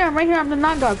 I'm right here. I'm right here. I'm the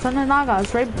Nagots. I'm the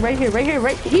Nagots. Right here. Right here.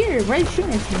 Right here. Right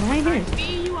shooting at you. I'm right here.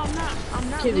 See you, I'm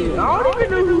not Kidding. I don't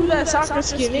even know who that soccer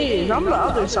skin is. I'm the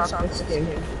other soccer skin.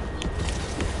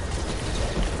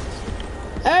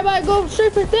 Everybody go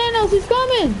straight for Thanos. He's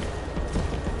coming.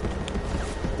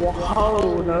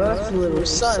 Whoa, now that's a little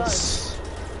sus.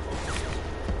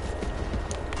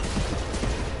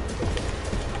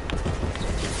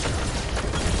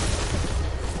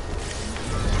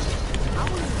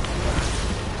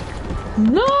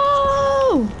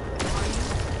 No!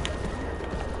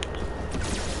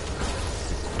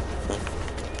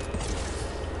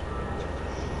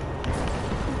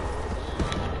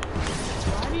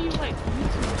 Why do you like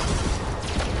YouTube?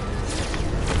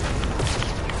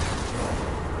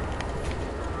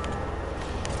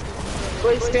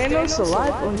 Wait, Thanos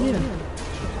alive? Oh, yeah.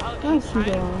 Yes, you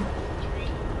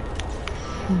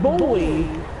are. Boy,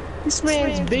 this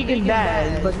man's big and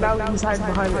bad, but now he's hiding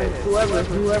behind it. Whoever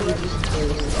just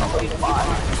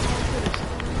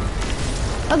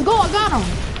Let's go. I got him.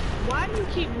 Why do you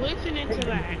keep listening to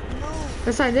that? No.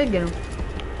 Yes, I did get him.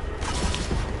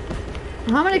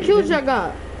 How many kills I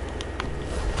got?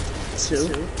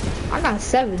 2. I got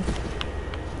 7.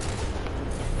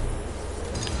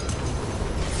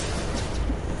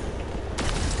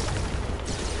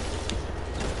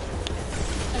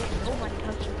 Nobody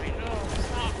touched me. No,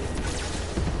 stop.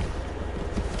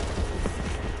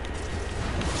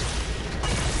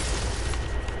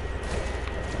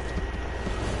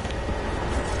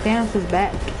 Thanos is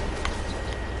back.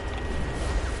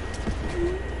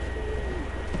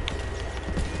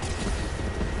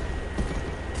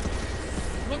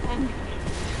 Look on me.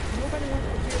 Nobody wants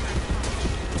to hear that.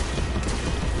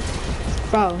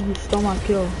 Bro, he stole my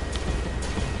kill.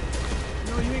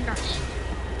 No, you ain't got shit.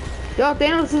 Yo,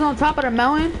 Thanos is on top of the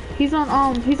mountain. He's on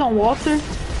Walter.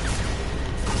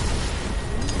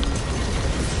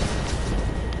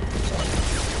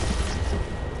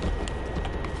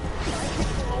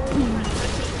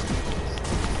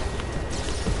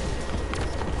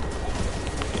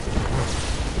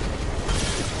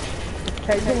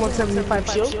 Hey, you want 75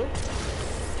 shield?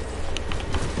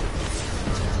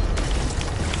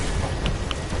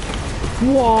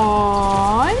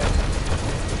 What?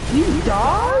 You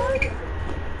died?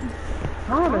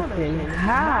 Jonathan,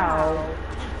 how?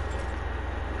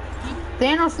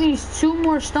 Thanos needs 2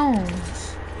 more stones.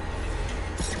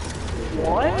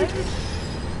 What?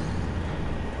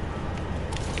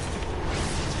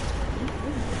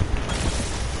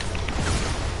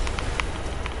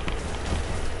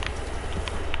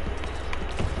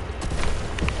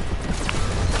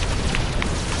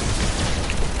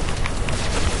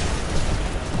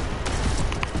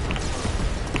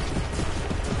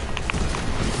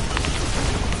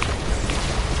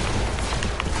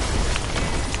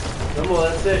 Come on,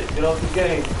 that's it. Get off the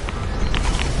game.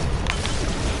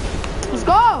 Let's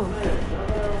go!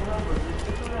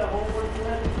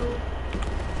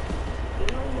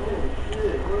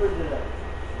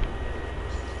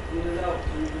 Get it out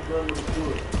so you can run to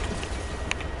it.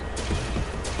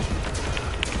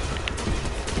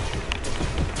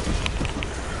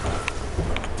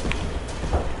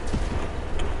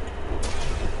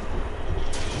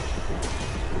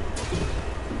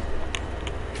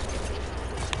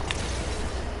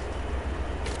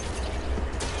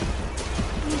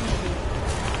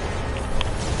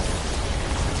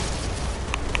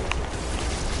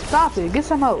 Stop it, get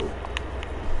some help.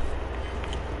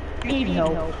 Need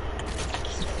help.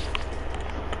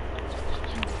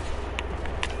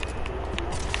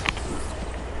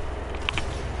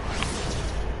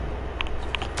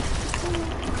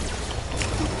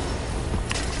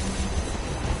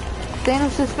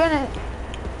 Thanos is finished.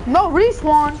 No,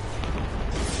 respawn.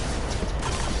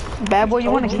 Bad boy, you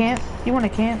wanna camp? You wanna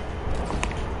camp?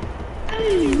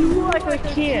 Hey, you like I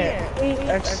can't. Wait,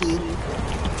 actually.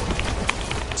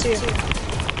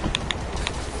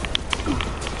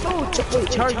 Oh, wait,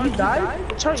 Charlie, you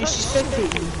died? Charlie, she's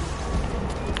spectating.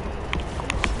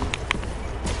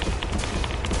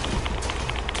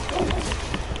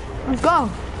 Let's go.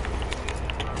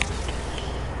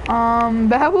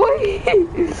 Bad boy.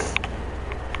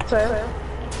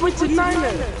 What's a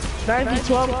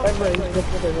 9v12? Everybody's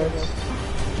different.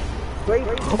 Wait.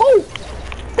 Oh!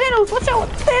 Thanos, watch out!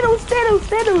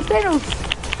 Thanos!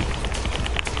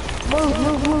 Move.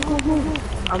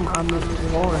 I'm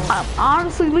moving on. I'm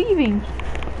honestly leaving.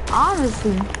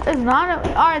 Honestly. It's not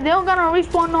alright, they don't gotta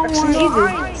respawn no more either.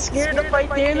 I ain't scared to fight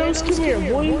Thanos. Come here,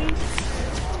 boy.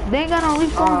 They ain't gonna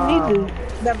respawn either.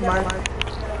 Never mind.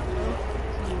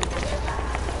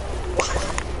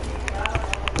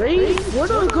 Wait, where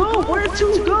to go? Where to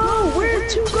go? Where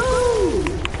to go?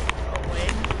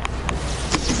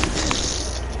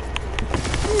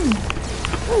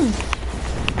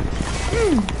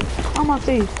 On my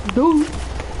face, dude.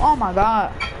 Oh my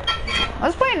god.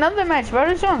 Let's play another match, bro.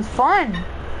 This one's fun.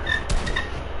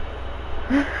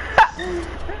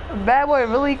 Bad boy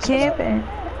really camping.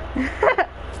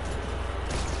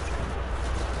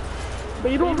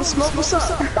 But you don't want to smoke, what's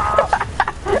up?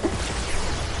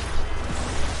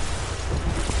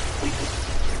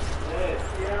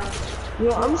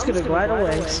 Yo, I'm just gonna glide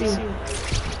away. See.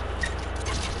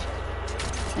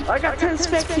 I got 10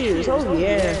 spectators. Oh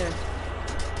yeah.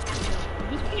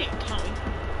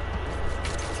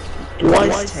 It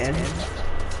was 10.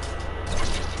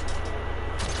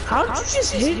 How did you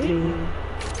just hit me?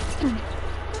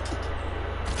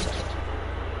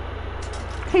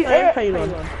 Hey, How you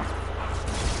doing?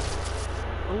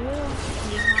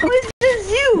 it's just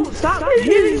you. Stop It's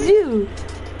hitting just you.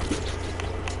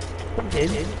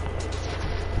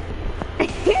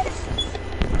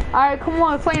 Alright, come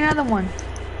on, play another one.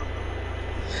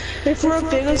 If we're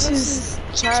Thanos'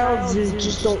 child,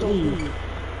 just don't leave.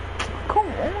 Come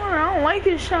on, I don't like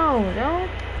his show, yo.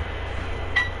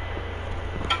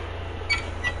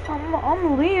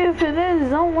 I'm leaving if it is. I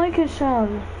don't like his show.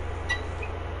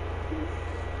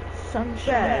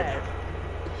 Sunshine.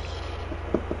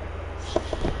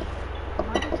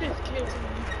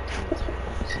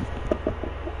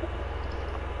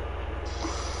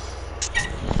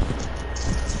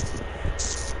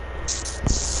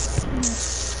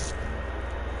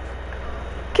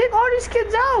 Kick all these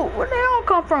kids out. Where they all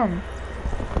come from?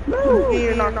 No,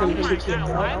 you're not gonna kick them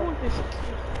Why out. won't this?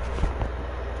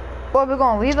 What, we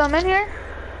gonna leave them in here?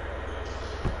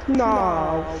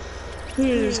 No.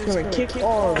 We're just gonna kick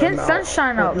all of them Kick out.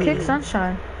 Sunshine out. Kick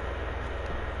Sunshine.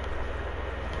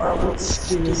 Let's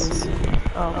do this.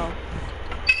 Oh.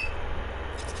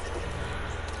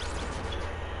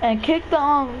 And kick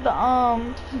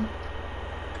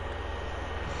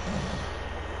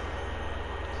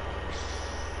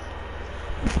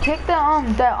kick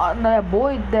that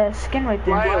boy, that skin right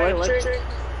there. Why electric?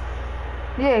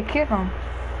 Yeah, kick him.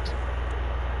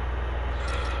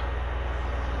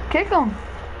 Kick him.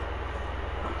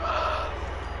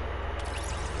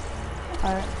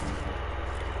 Alright.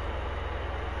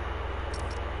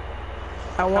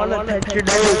 I wanna pet your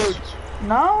nose.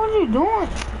 No, what are you doing?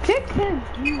 Kick him.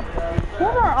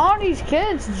 What are all these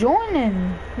kids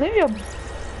joining? Leave your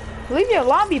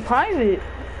lobby private.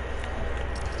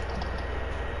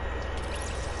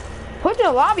 Put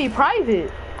your lobby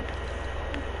private.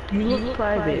 You look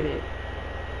private.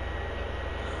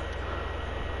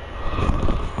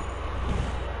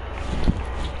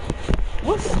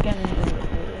 What's skin?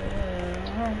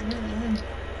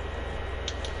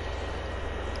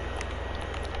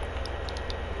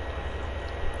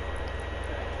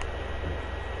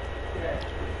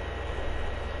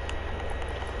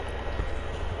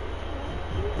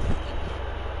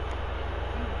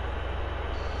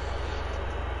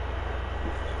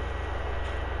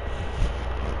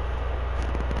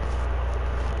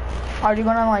 Are you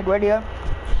gonna like ready up?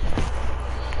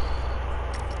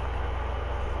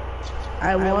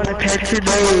 I wanna pet your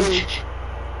nose.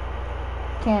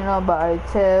 Can't nobody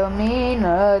tell me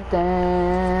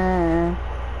nothing.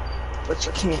 But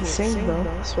you can't sing though.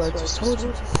 That's what I just told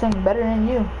you. Sing better than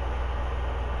you.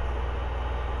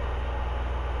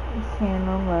 Can't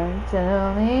nobody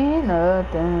tell me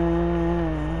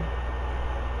nothing.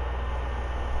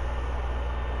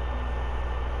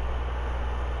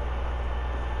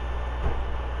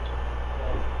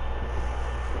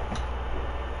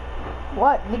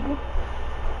 What, nigga?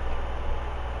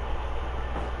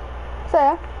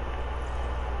 Say.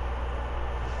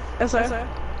 That's right.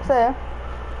 Say.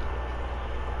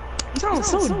 It sounds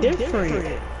so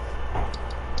different.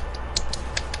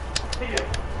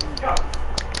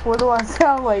 What do I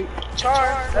sound like?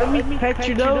 Let me pet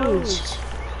your nose.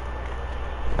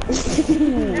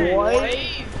 What?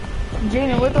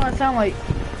 Jaden, what do I sound like?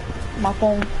 My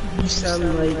phone. You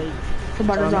sound like It's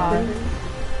about to die.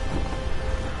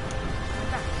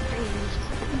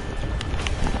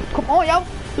 Come on, yo.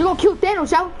 We're gonna kill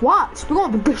Thanos, yo. Watch. We're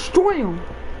gonna destroy him.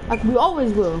 Like we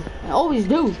always will. And always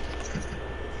do.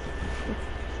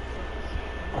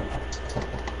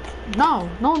 No,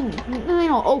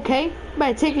 okay. You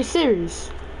better take it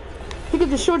serious. He could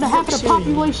destroy the half of the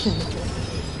population.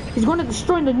 He's gonna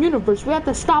destroy the universe. We have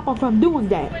to stop him from doing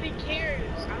that. Nobody cares.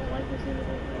 I don't like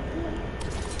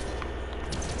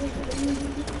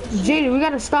this. Jaden, we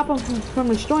gotta stop him from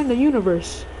destroying the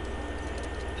universe.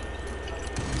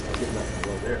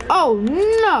 Oh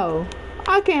no!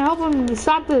 I can't help him to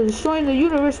stop destroying the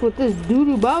universe with this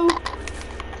doo-doo bow.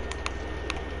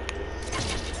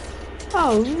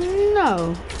 Oh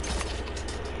no!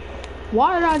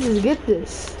 Why did I just get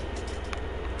this?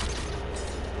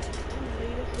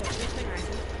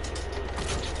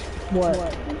 what?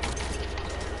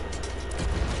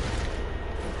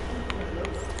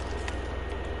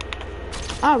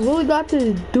 I really got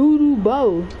this doo-doo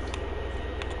bow.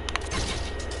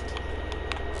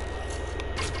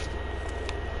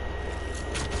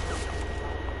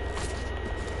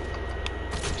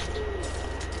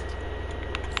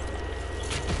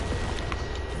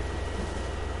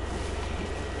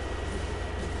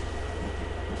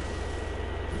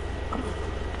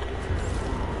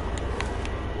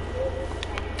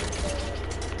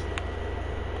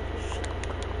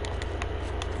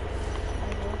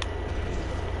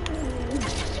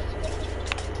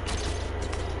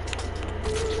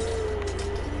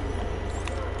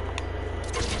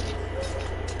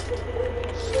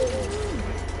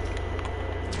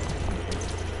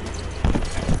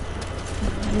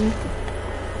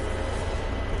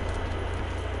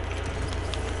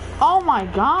 Oh my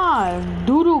god,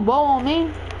 doo-doo bow on me.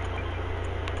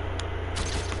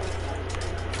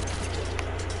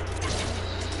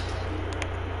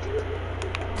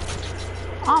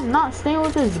 I'm not staying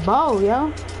with this bow,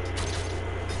 yo.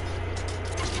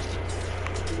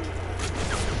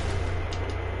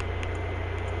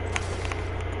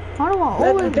 How do I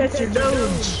always Let me pet your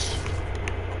nose.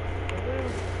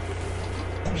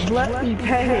 Let me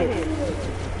pet it.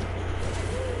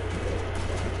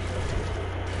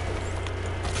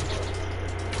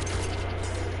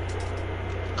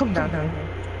 Come down.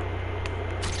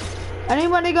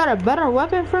 Anybody got a better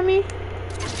weapon for me?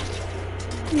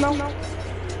 No.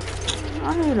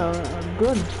 I need a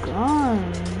good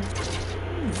gun.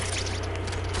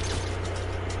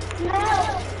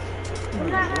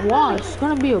 Watch, it's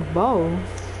gonna be a bow.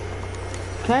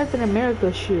 Captain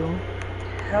America shield.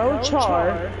 No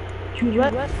charge. You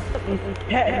let me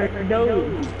pet her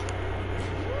nose.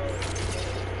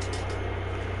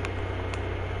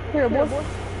 Here, boy.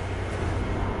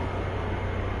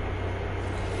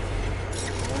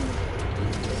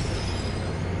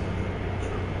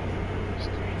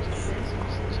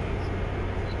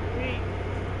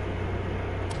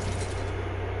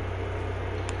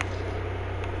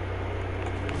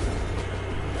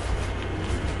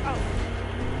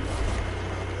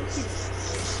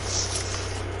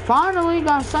 Finally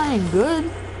got something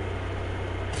good.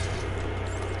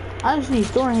 I just need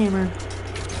Thor hammer.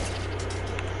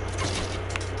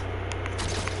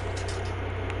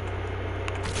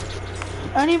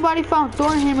 Anybody found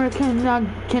Thor hammer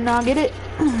cannot get it?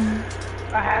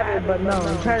 I have it, but no,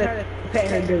 I'm trying to pet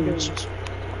her doge.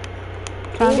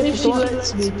 Can I get the She Thor?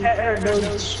 lets me pet her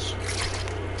doge.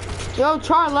 Yo,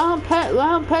 Char, let him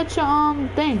pet your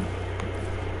thing.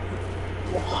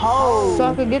 Oh. So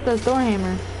I could get the Thor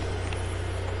hammer.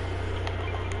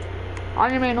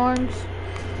 Iron Man orange.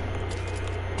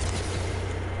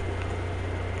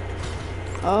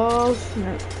 Oh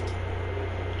snap.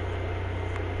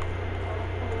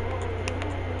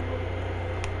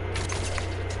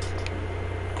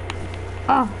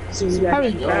 Ah,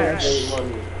 hurry.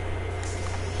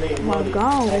 Oh my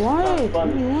god, what?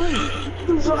 What do you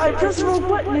want? So I press the wrong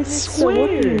button, it's So what do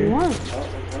you square. want?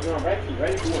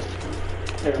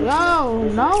 Yo,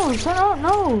 no, shut up,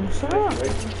 no, shut up.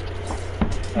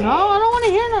 No, I don't want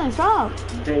to hear that, stop.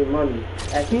 Money.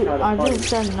 I just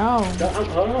said no.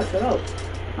 Hold on, shut up.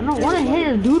 I don't want to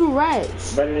hear doodle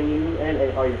rats. Better than you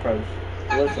and all your friends.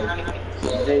 Listen,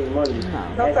 Jay money.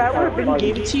 No, I would have been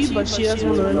gave it to you, but she doesn't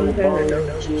want to let me pet her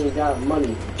doge. She ain't got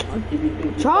money.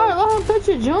 Charlie, let him pet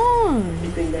your John.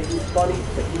 You think that he's funny,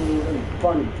 but he ain't really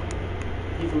funny.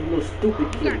 He's a little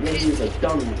stupid kid. Maybe he's a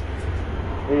dummy.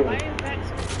 Why is that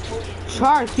so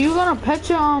Shark, you gonna pet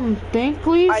your thing,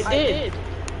 please? I did.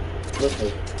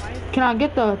 Listen, Can I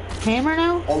get the hammer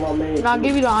now? all my man Can I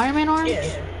give you the Iron Man orange?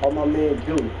 Yeah. all my man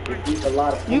do is eat a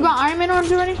lot of food. You got Iron Man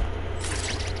orange already?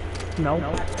 No.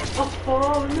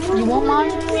 You want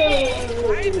mine?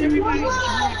 Why is everybody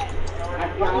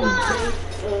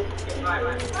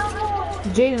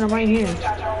Jaden, I'm right here.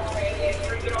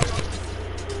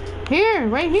 Here,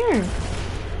 right here.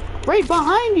 Right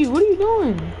behind you. What are you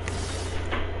doing?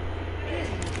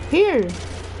 Here.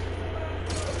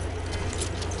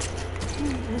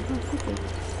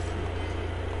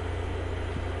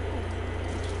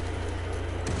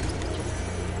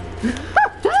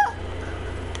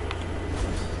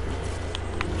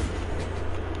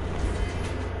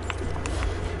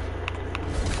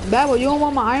 Babble, you don't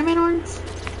want my Iron Man orange?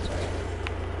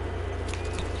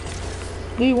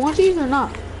 Do you want these or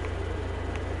not?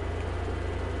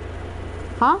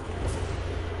 Huh?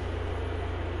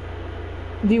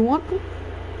 Do you want them?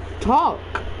 Talk.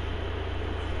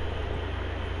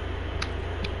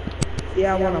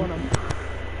 Yeah, I want them.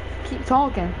 Keep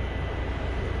talking.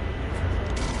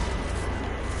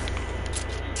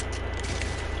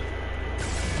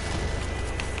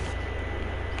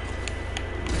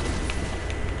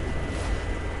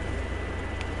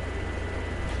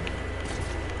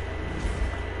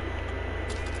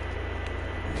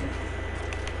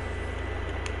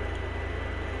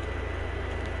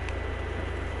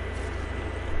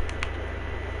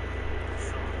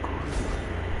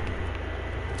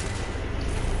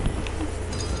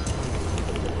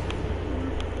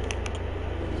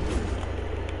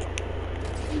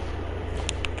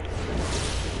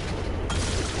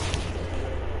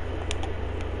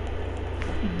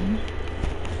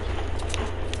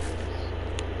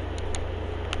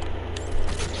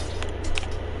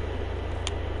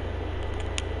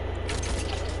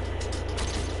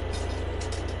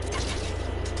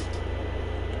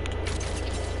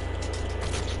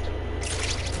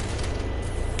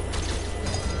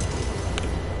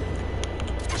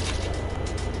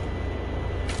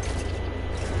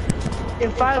 In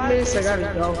 5 minutes, I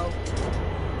gotta go.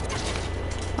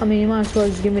 I mean, you might as well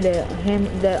just give me that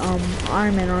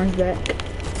Iron Man orange back.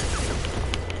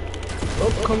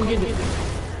 Oh, come get it.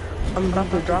 I'm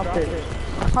about to drop it.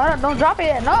 Hold on, don't drop it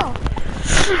yet, no.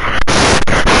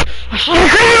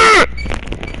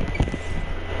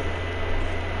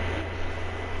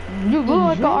 You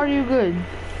good like are you good?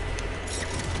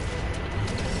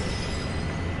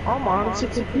 I'm honestly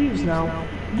confused now.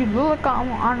 You look like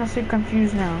I'm honestly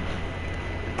confused now.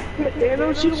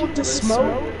 Don't you want to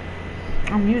smoke?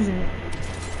 I'm using it.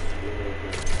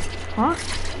 Huh?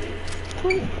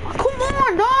 Come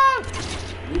on, dog!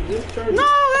 No,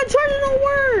 that charger don't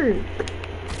work!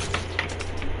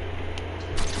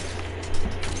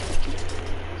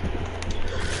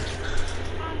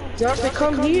 You have to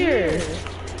come here.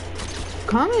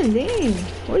 Coming, dang.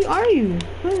 Where are you?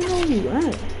 Where the hell are you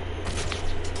at?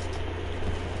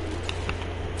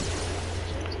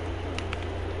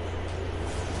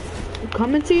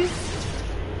 Coming to you?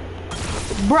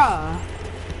 Bruh.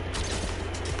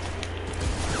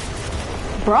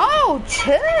 Bro,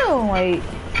 chill, like.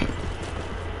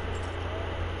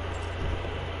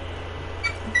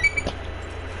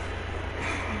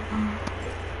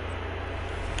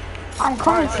 I'm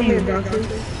coming to you.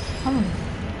 Come on.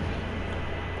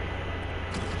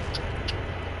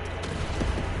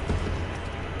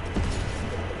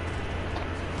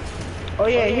 Oh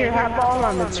yeah, here, have all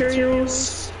my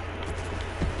materials.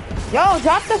 Yo,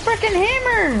 drop the freaking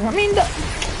hammer. I mean the.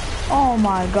 Oh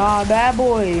my God, bad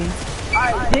boy.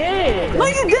 I did. No,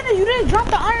 you didn't. You didn't drop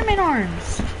the Iron Man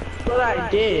arms. But I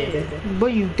did.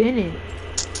 But you didn't.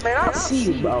 Man, I'll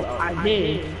see you, bro. I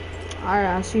did. Alright,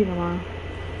 I'll see you tomorrow.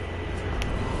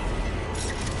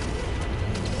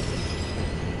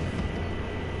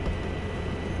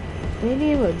 They didn't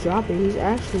even drop it. He's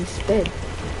actually sped.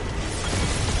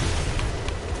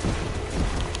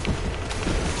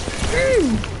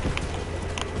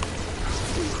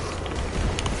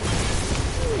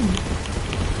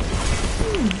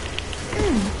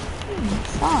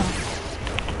 Stop.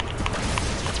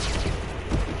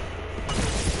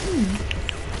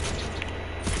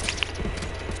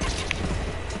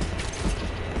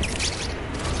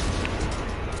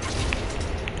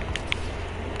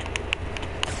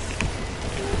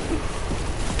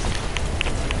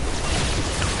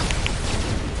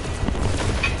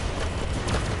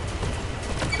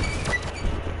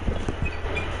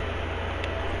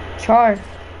 Char,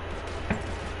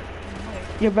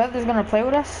 your brother's gonna play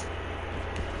with us?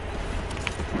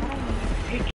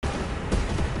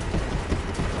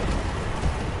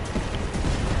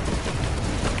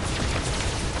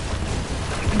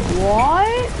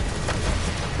 What?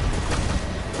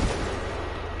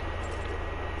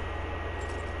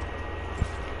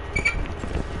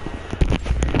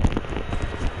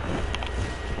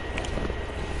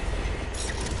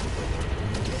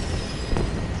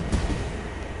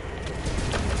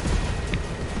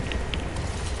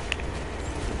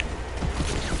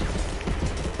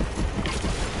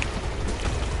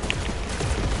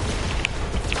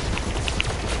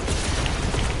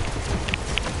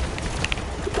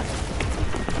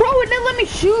 Bro, it didn't let me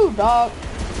shoot, dog.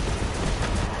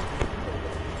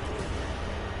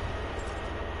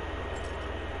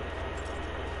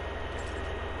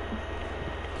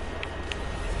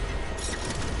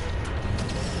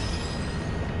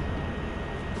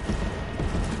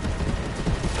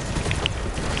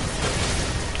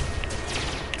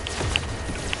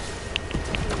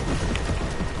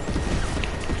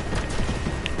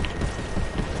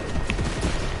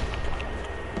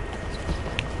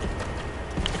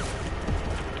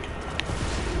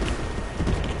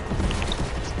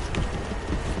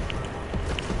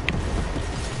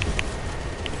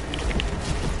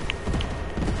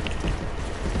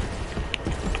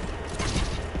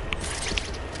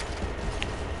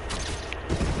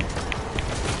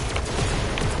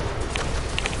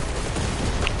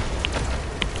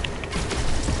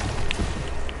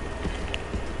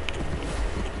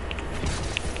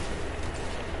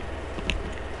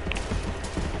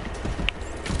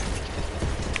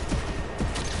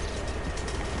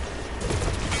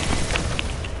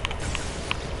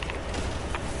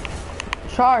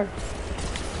 Char.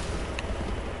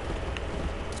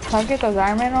 Can I get those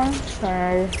Iron Man on?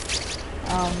 Or,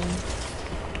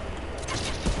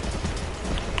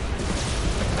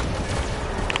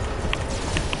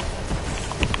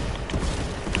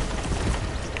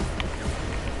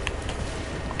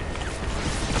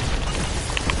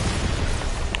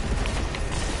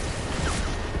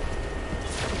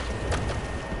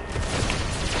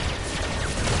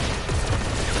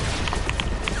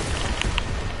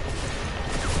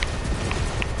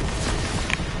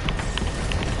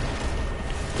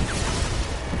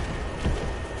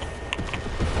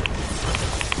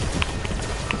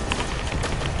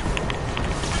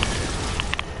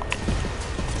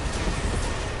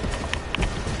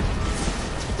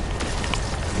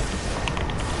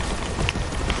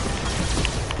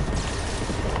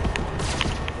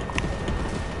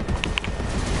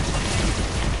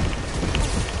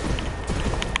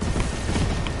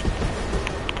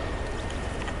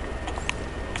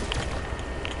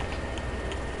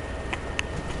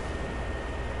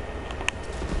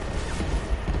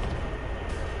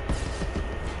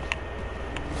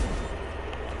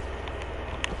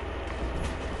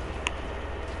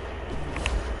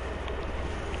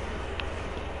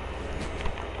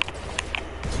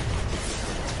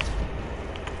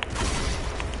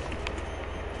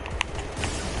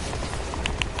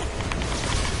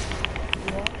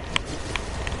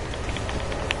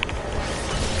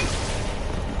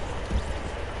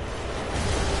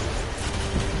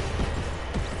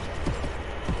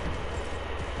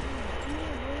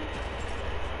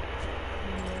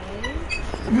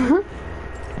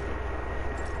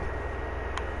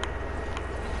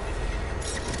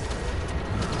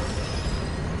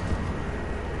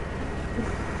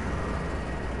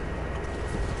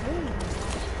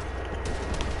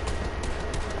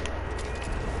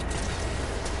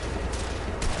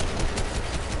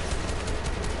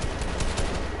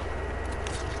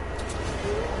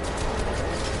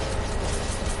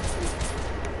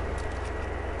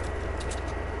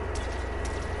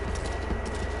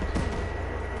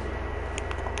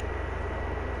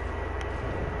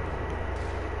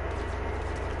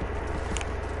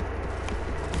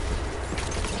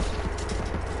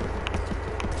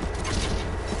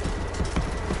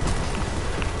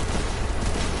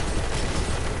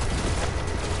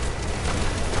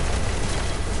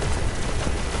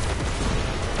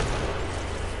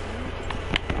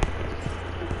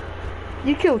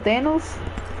 kill Thanos?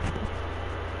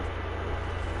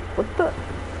 What the?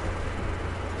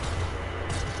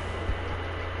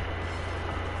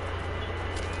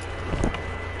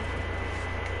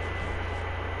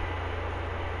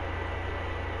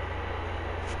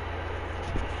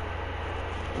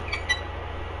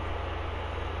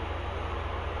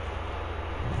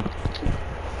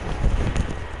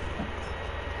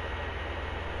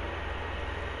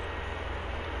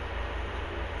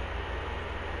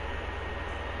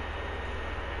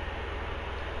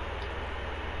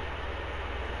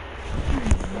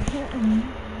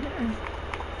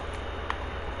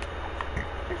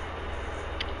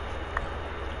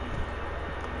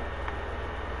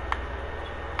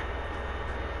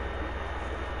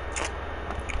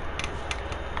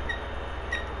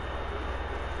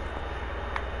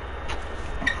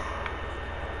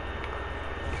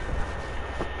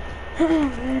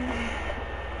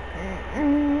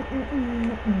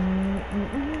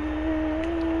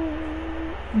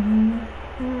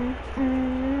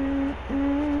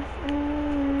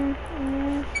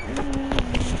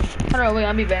 Hold on, wait,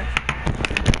 I'll be back.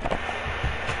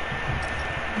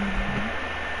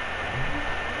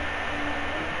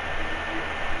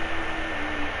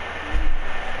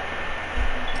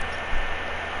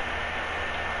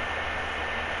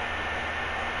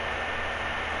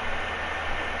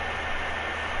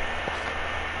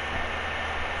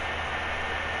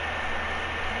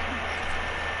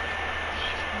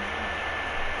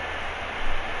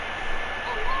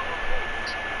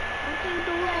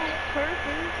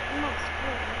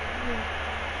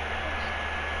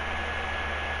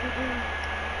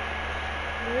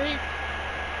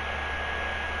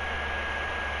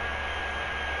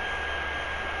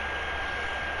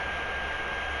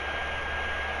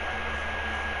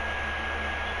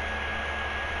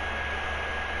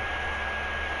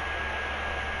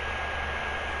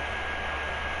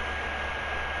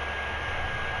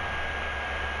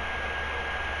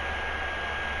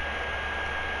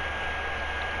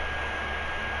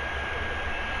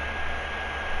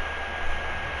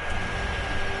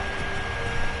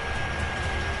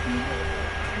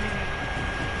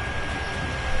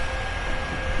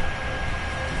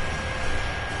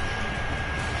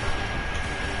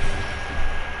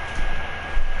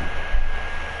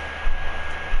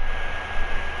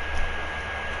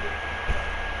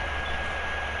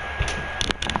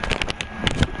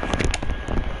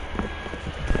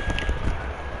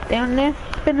 Down there.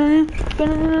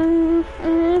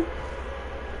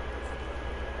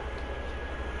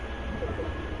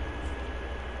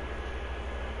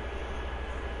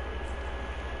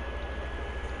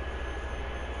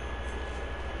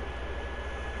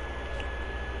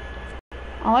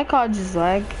 I like how I just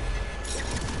lag.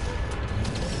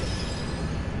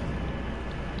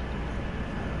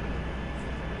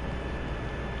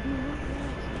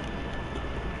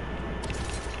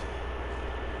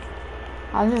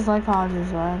 I just like how I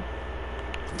just lag.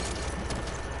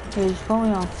 Hey, just put me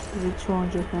on the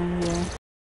 200 thing, yeah.